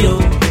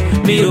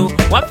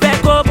wọ́n fẹ́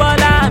kó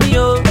bọ́lá mi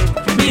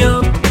o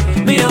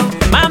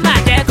mama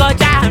jẹ́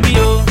kọjá mi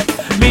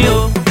o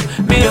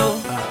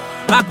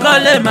máa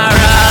kọ́lé máa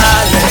ra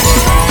lẹ̀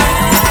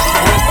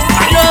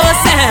alówó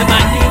sẹ́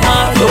máa ní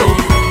mọ́tò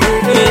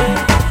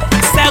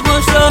ṣẹ́gun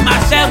ṣó máa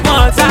ṣẹ́gun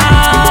ọ̀tá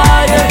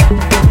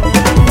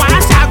wọ́n á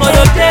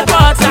ṣàgolo dé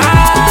bọ́tà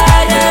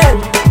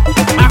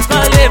máa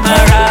kọ́lé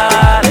máa ra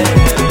lẹ̀.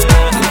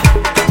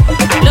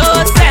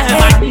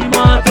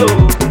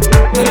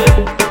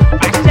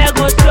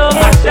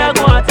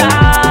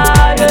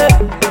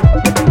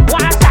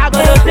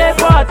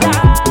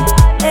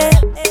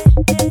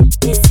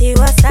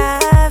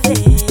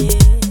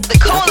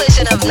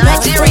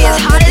 Nigeria's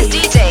hottest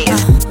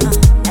DJs.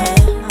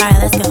 Alright,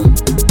 let's go.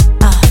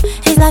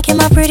 He's liking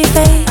my pretty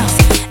face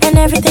and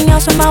everything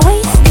else from my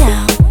waist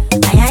down.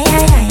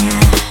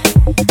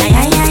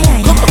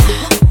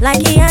 Like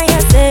he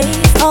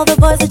says, all the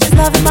boys are just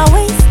loving my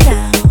waist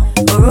down.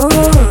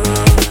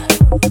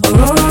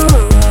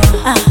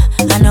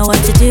 I know what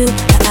to do.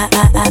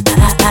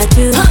 I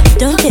do.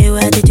 Don't care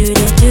what they do.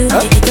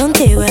 Don't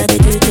care what they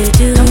do.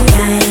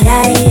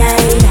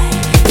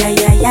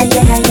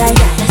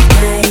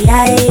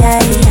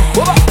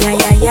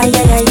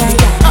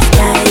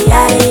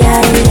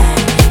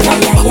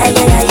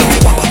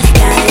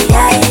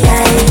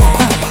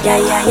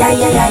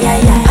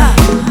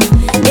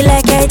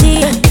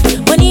 Ilekedi,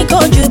 money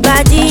called you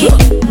body,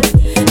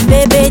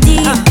 baby D.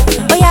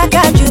 Oh yeah,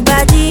 got you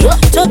body.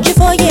 Told you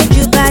for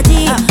you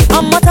body.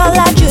 I'm not all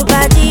like you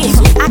body.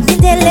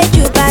 Acting they let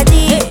you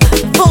body.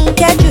 Boom,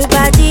 get you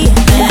body.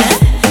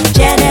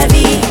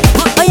 Genevieve,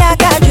 oh yeah,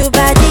 got you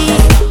body.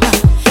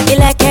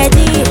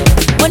 Ilekedi,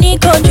 money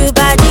called you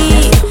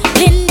body.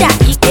 Linda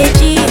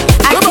Ikeji,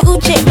 I do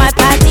check my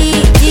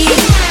party.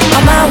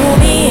 Mama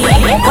Wumi,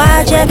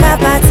 why check my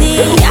party?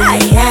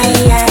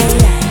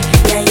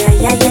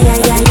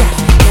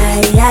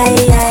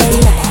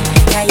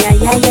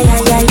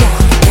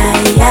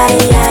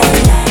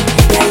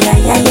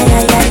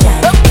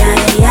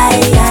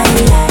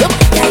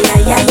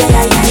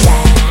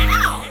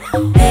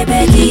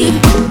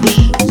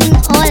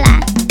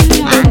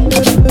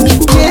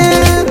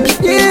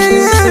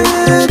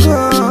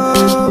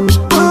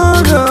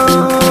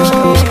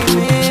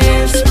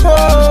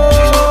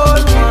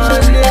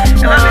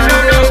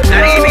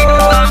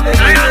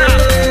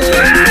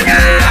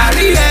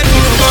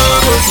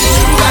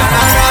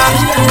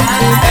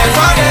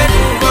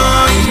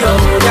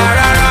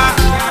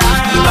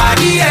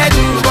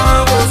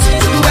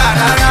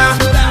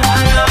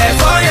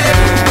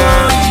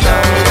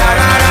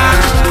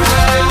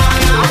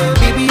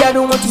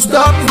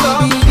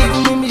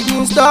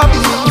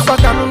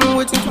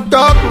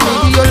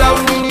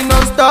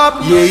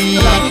 Yeah,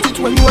 I like it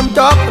when you on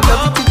top. I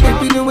love it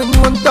baby when you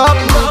on top.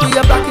 Baby,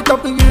 I back it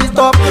up and you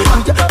stop.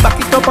 Back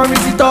it up and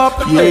raise it up.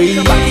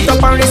 Yeah, back it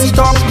up and raise it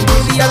up.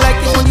 Baby, I like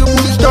it when you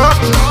put it up.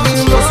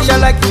 Baby, you see I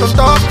like it on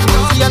top.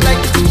 Baby, I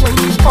like it when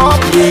you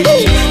up.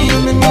 You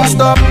make me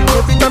stop.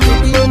 Every time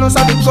baby, you know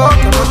how to talk.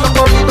 I'm not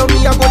talking to me,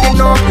 I go to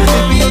knock.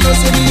 Baby, you know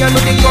say me, I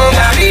know they go.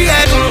 Carry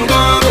it to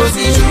go, go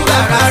see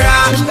sugar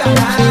rara.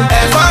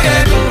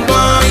 Forget to go,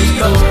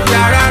 yo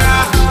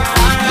rara.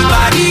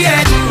 Body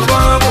it to go,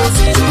 go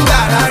see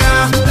sugar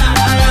rara.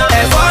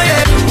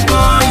 Forget to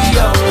go,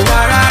 yo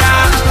rara.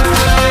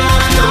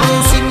 You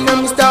see me, I'm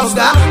Mr.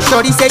 Oscar.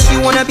 Shorty said she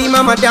wanna be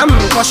my madam,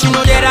 cause she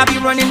know that I be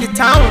running the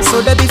town.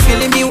 So they be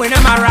feeling me when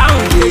I'm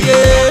around.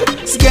 Yeah,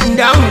 it's getting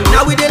down.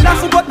 Now we they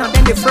laugh but now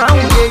then they frown.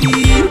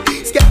 Yeah,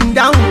 it's getting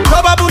down.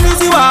 Probably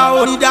see why I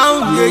hold it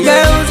down. Yeah,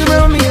 girls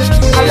around me,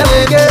 I love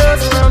the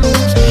girls around me.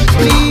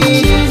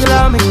 Please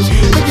allow me,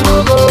 make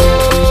you go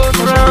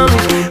around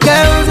me.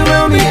 Girls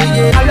around me,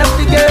 yeah, I love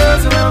the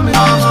girls around me.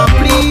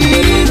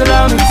 Please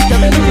allow me,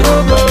 make you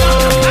go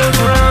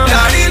around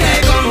me.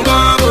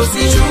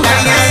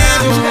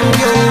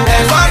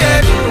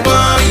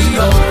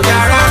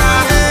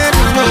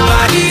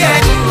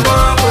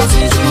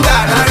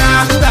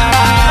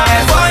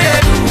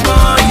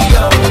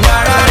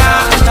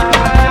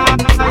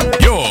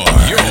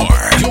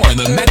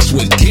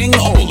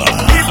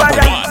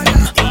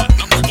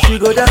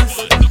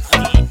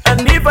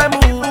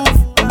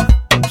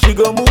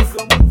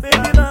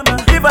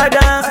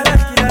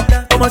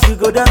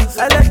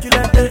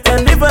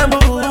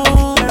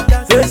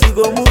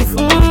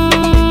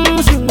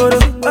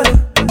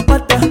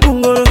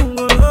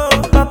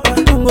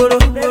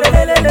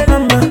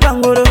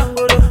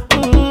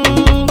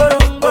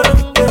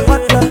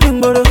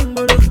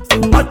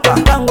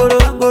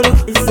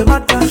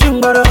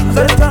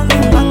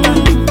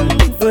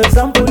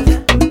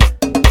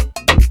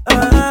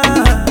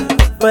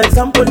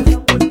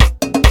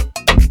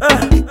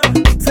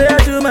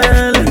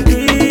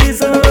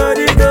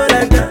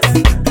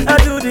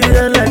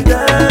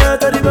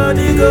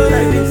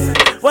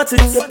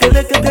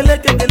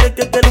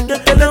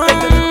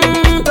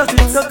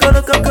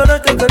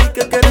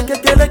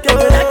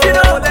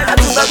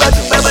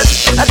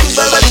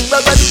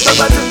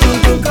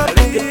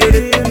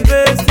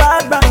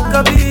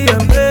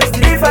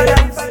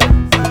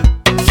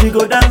 She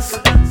go dance,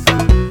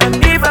 and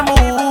if I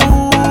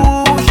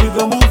move, she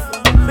go move.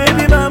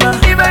 Baby mama,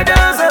 if I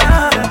dance,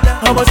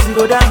 how much she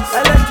go dance?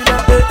 I like to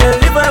dance.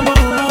 If I move,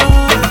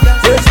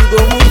 yeah, she go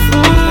move.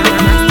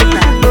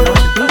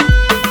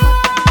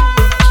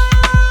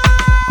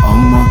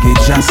 I'ma get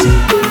Jassy.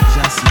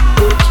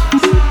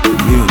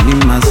 Mi ò ní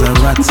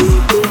Maserati.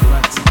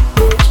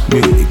 Mi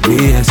ò lè gbé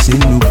ẹ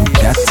sínú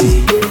Bugatti.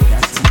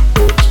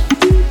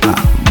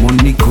 Mo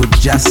ní kò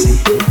Jassy.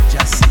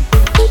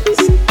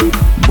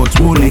 But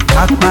mo lè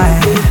kápá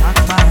ẹ,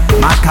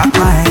 má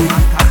kápá ẹ.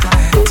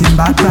 Tí n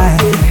bá gbá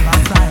ẹ,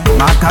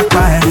 má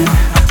kápá ẹ.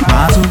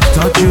 Má tún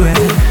tọ́jú ẹ,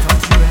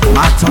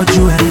 má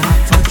tọ́jú ẹ.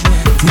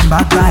 Tí n bá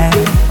gbá ẹ,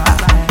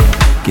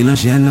 kí ló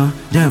ṣe ẹ ná?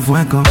 Jẹ́ fún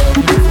ẹ kan.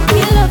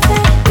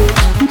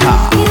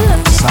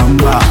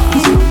 Samba.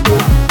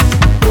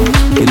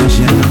 Kí ló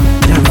ṣe ẹ ná?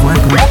 Jẹ́ fún ẹ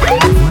kan.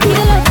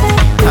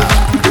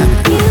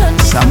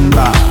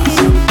 Samba.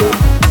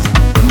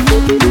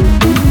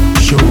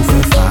 Show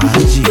fẹ́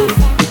fàájì.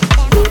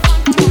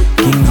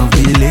 King of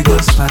the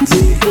Lagos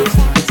party.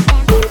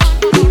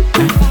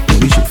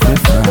 We should fẹ́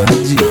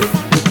fàájì.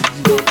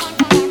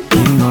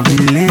 King of the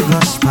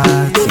Lagos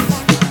party.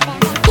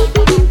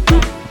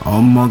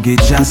 Ọmọge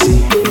Jassy.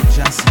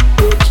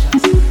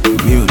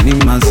 Mi ò ní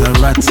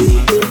Maserati.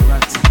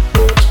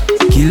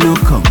 Kí ló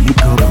kàn mí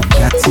kọ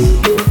Bugatti?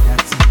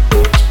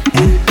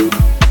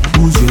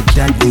 Who's your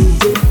daddy?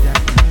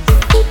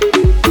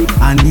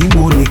 Àní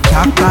mo lè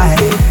kápá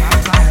ẹ,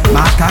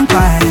 má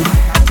kápá ẹ.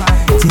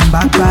 Tí n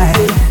bá gbá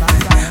ẹ,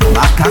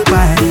 má kápá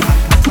ẹ.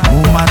 Mo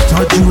máa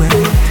tọ́jú ẹ,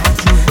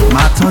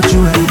 má tọ́jú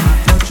ẹ.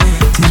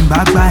 Tí n bá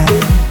gbá ẹ,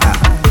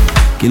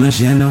 kí ló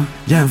ṣe ẹ ná?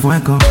 Jẹ́ fún ẹ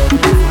kan.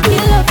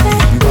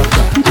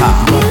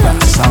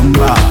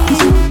 Samba.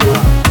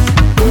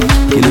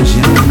 Kí ló ṣe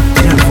ẹ ná?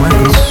 Jẹ́ fún ẹ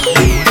kan.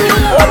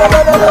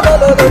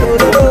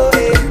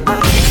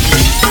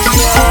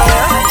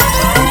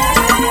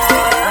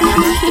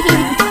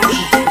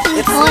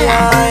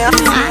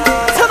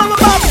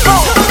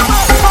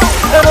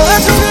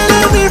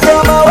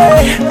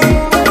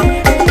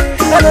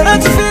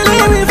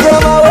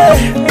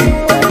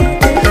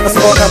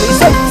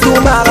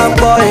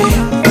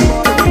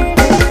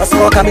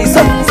 Got me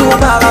something to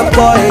my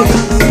boy.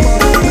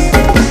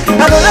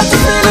 I know that you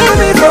feeling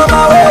me from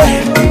my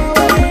way.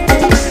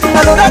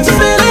 I know that you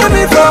feeling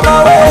me from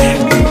my way.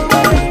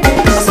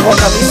 So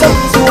got me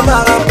something to my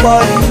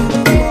boy.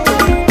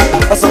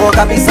 So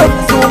got me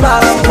something to my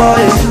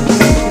boy.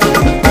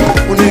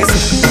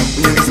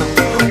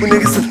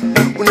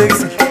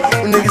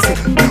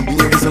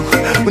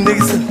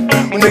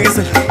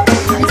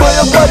 For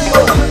your body,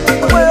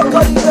 for your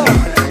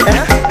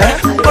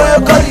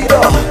body,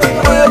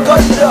 for your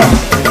body,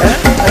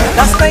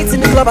 last night in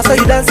the club I saw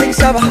you dancing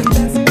shabba.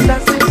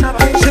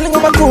 Chilling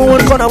with my crew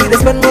one corner we dey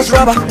spend most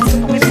rubber.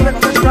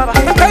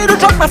 Try to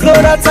drop my flow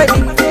outside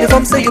me if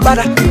I'm say you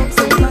better.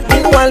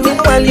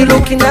 Meanwhile you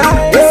looking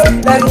nice,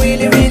 like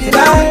really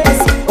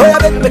nice. Oh yeah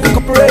baby make you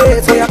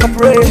cooperate, oh yeah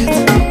cooperate.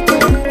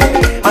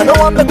 I know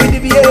I'm make we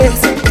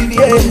deviate.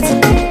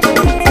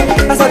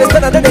 As I dey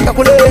spend and then they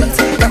calculate.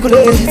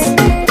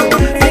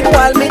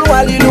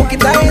 Meanwhile you looking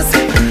nice.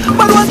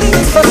 But one thing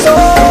is for sure,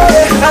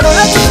 I know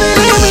that you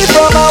feeling me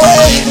from my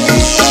way.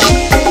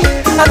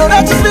 I know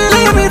that you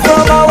feeling me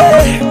from my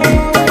way.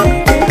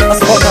 I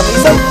saw got me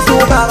something to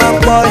my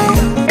boy.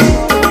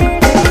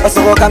 I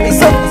saw got me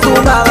something to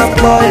my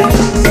boy.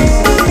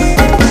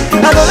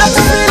 I know that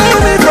you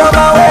feeling me from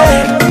my way.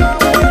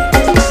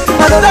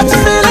 I know that you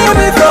feeling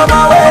me from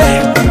my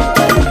way.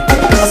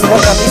 I saw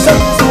got me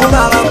something to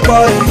my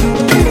boy.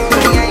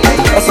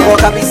 I saw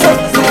got me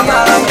something to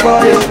my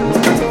boy.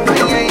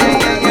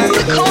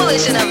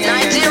 Coalition of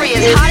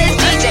Nigeria's hottest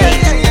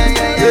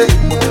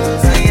DJs.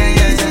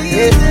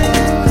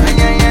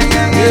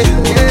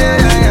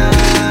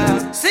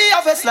 See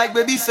your face like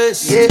baby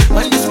face.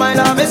 When you smile,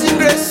 amazing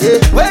grace.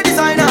 Wear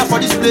designer for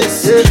this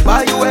place.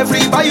 Buy you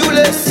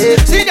less.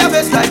 See their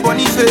face like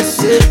bunny face.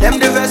 Them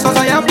the best, cause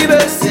I am the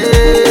best.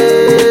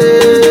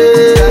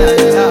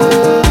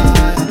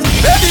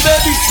 Baby,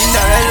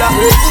 Cinderella.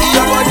 See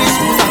your body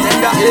smooth and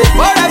tender.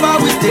 Forever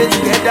we stay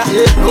together.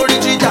 No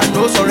retreat and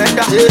no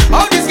surrender.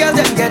 All these girls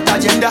them get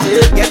agenda.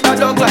 Get a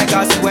dog like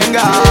a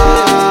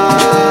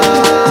Wenger.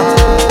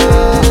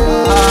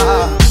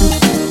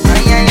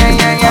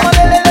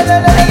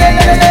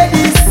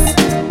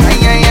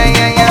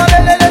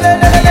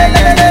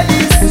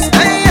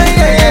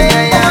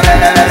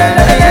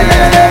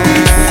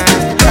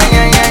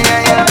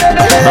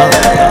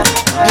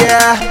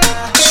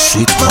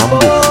 Sweet mambo,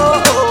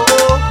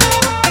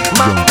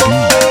 young B,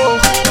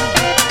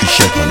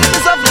 T-shirt on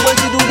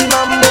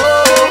it.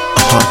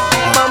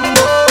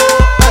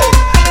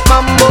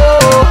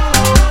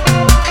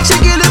 She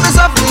killing me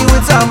softly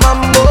with her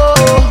mambo.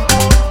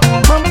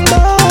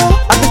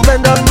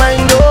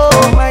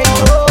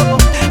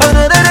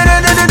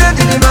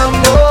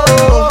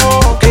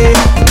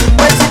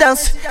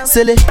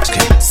 silly,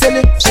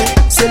 silly,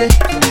 silly.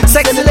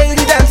 Sexy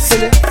lady dance,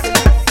 silly.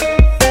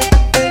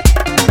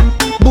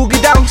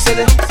 Boogie down,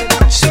 silly,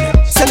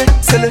 silly,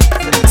 silly.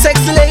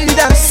 Sexy lady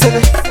dance,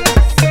 silly,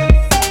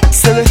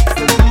 silly.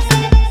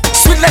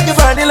 Sweet like a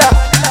vanilla.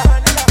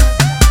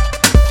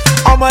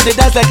 I'm on the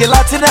dance like a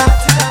Latina,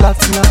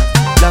 Latina,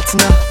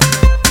 Latina.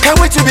 Can't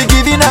wait to be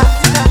giving her.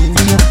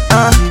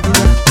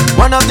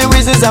 One of the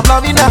reasons I'm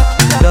loving her.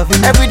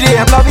 Every day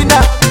I'm loving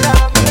her.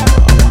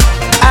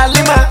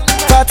 Alima,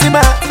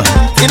 Fatima,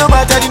 it no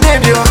matter the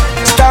name, yo.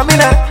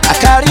 Stamina, I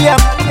carry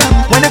up.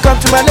 When you come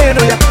to my lane,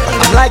 oh yeah,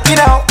 I'm like it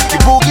out, you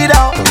boogie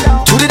down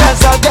to the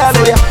dance out girl,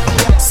 oh yeah.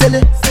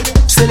 Silly,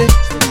 silly,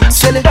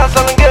 silly. Dance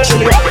on the girl,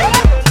 silly.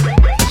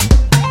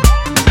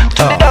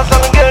 To the dance on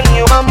the girl,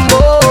 you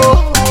mambo.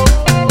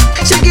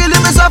 She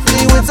killing me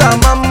softly with her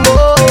mambo.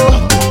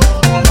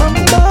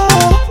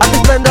 I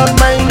can spend all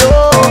my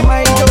dough,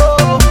 my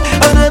dough.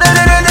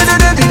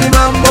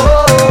 Mambo.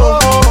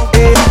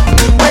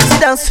 When she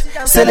dance,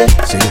 silly,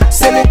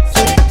 silly,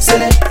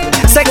 silly.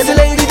 Sexy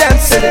lady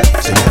dance, silly,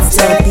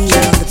 silly.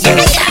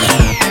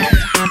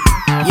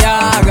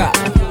 Yaga,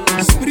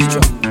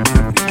 spiritual.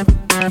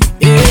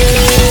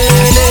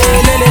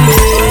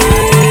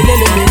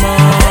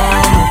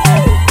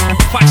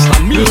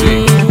 Faster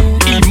music,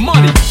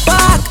 e-money.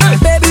 Back,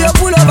 baby, you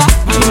pull over.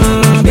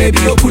 Baby,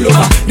 you pull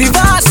over.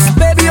 Reverse,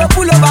 baby, you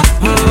pull over.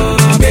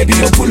 Baby,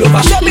 you pull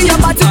over. Show me your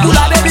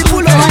particular, baby,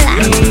 pull over.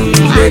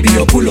 Baby,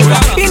 you pull over.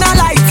 In a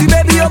light,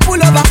 baby, you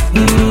pull over.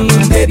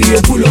 Baby,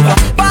 you pull over.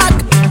 Back,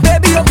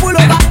 baby, you pull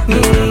over.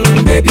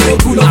 Baby, you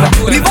pull over.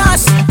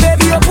 Reverse,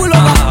 baby, you pull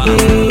over.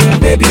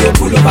 Baby, you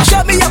pull over.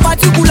 Show me your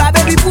particular,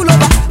 baby, pull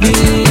over.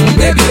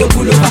 Baby, you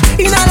pull over.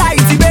 In a light,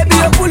 baby,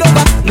 you pull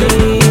over.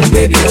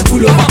 Baby, you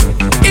pull over.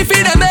 If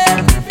it a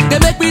man, they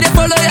make me they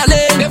follow your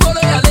lane.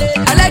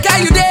 I like how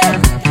you did.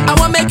 I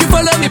want make you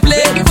follow me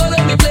play.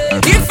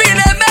 If it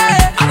a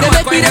man, they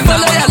make me they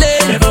follow your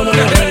lane.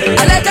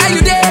 I like how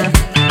you did.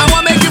 I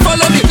want make you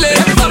follow me play.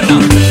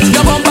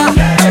 Your bumper,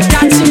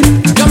 catchy,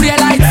 your real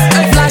lights,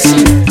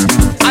 flashy.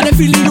 I dey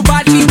feeling you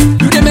badly.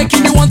 You dey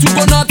making me want to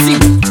go naughty.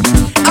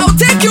 I'll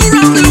take you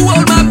round the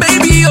world, my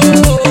baby,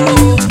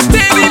 oh,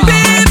 baby,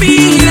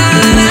 baby, na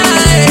na.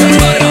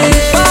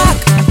 Back,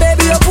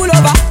 baby, you pull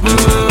over.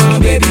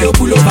 Baby, you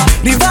pull over.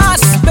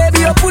 Reverse, baby,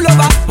 you pull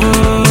over.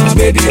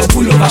 Baby, you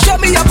pull over. Show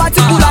me your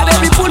particular,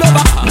 baby, pull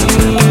over.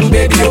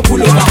 Baby, you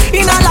pull over.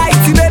 In a light,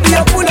 baby,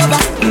 you pull over.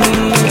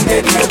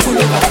 Baby, you pull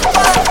over.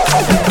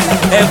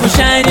 Every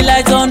shiny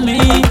light on me,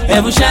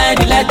 every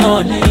shiny light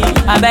on me.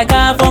 I back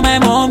up for my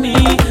mommy,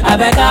 I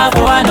back up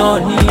for an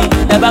honey.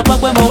 Never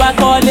fuck when I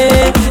call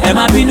it, and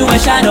my pinu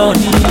and shine on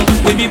me.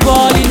 We be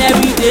balling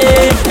every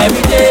day,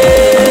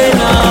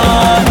 no.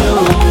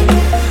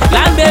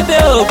 Land baby,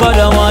 oh, but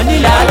I want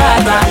it la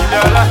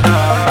la.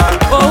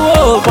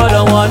 Oh, but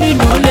I want it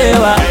no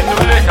lewa.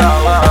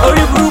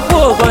 Ori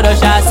buruko, but I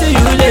shall see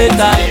you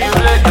later.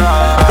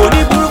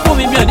 Ori buruko,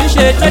 me on the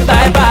shade,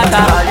 try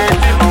bata.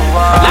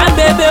 Land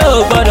baby,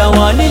 oh, but I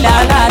want it la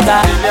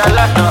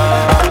la.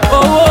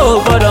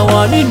 Oh, but I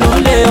want it no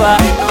lewa.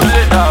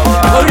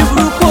 Ori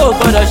buruko,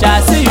 but I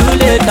shall see you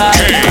later.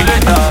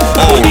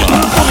 Ori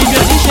buruko, me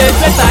on the shade,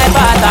 try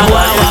bata.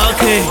 Wow,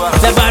 okay.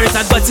 The virus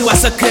I got you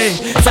was okay.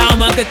 Sound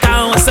monkey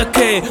town was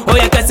okay. Oh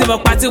yeah, get him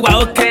up party was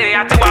okay.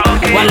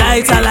 Wala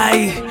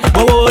italai,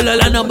 mo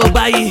lola no mo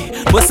bayi.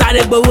 Mo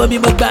sare gbowo mi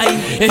mo gbayi.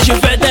 Èṣù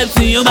fẹ́ dem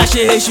tí ó máa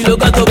ṣe èṣù ló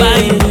gan tó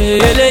báyìí.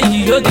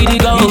 Eléyìí yóò gidi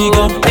gan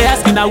o. They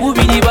ask me now who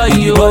be the boy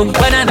yo.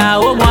 When I na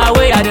home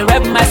away, I dey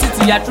rep my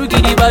city. I true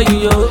gidi boy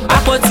yo.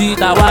 Àpótí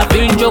tàwa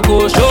fi ń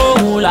jókòó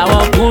ṣóhun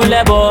làwọn kún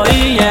lẹ́bọ̀.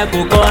 Ìyẹn kò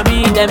kọ́ mi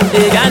dem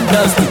dey yan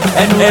dust.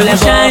 Ẹnu ẹlẹ́bọ̀. Every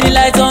shiny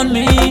light on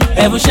me,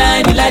 every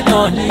shiny light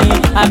on me.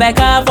 I beg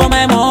her for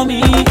my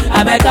mommy,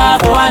 I beg her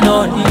for an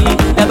honey.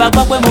 Never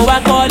fuck when mo wá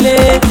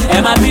kọ́lé,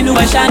 ẹ máa bínú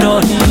ẹ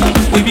ṣàná ni.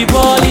 We be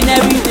balling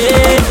every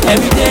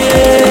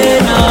day,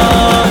 no.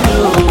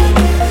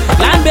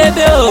 Land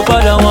baby, oh,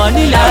 gbọ́dọ̀ wọn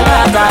ní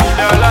làlàkà.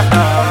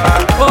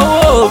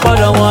 Owó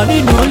gbọ́dọ̀ wọn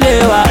nínú ilé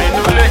wa.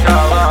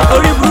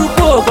 Orí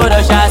burúkú ò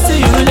gbọ́dọ̀ ṣàṣì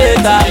you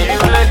later.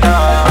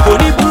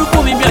 Orí burúkú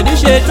mi ò ní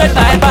ṣe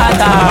tẹ́tà ẹ̀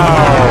bàtà.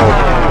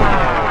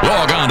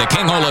 Log on to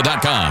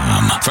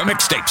kingola.com for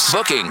mixtapes,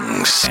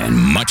 bookings, and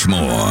much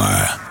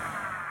more.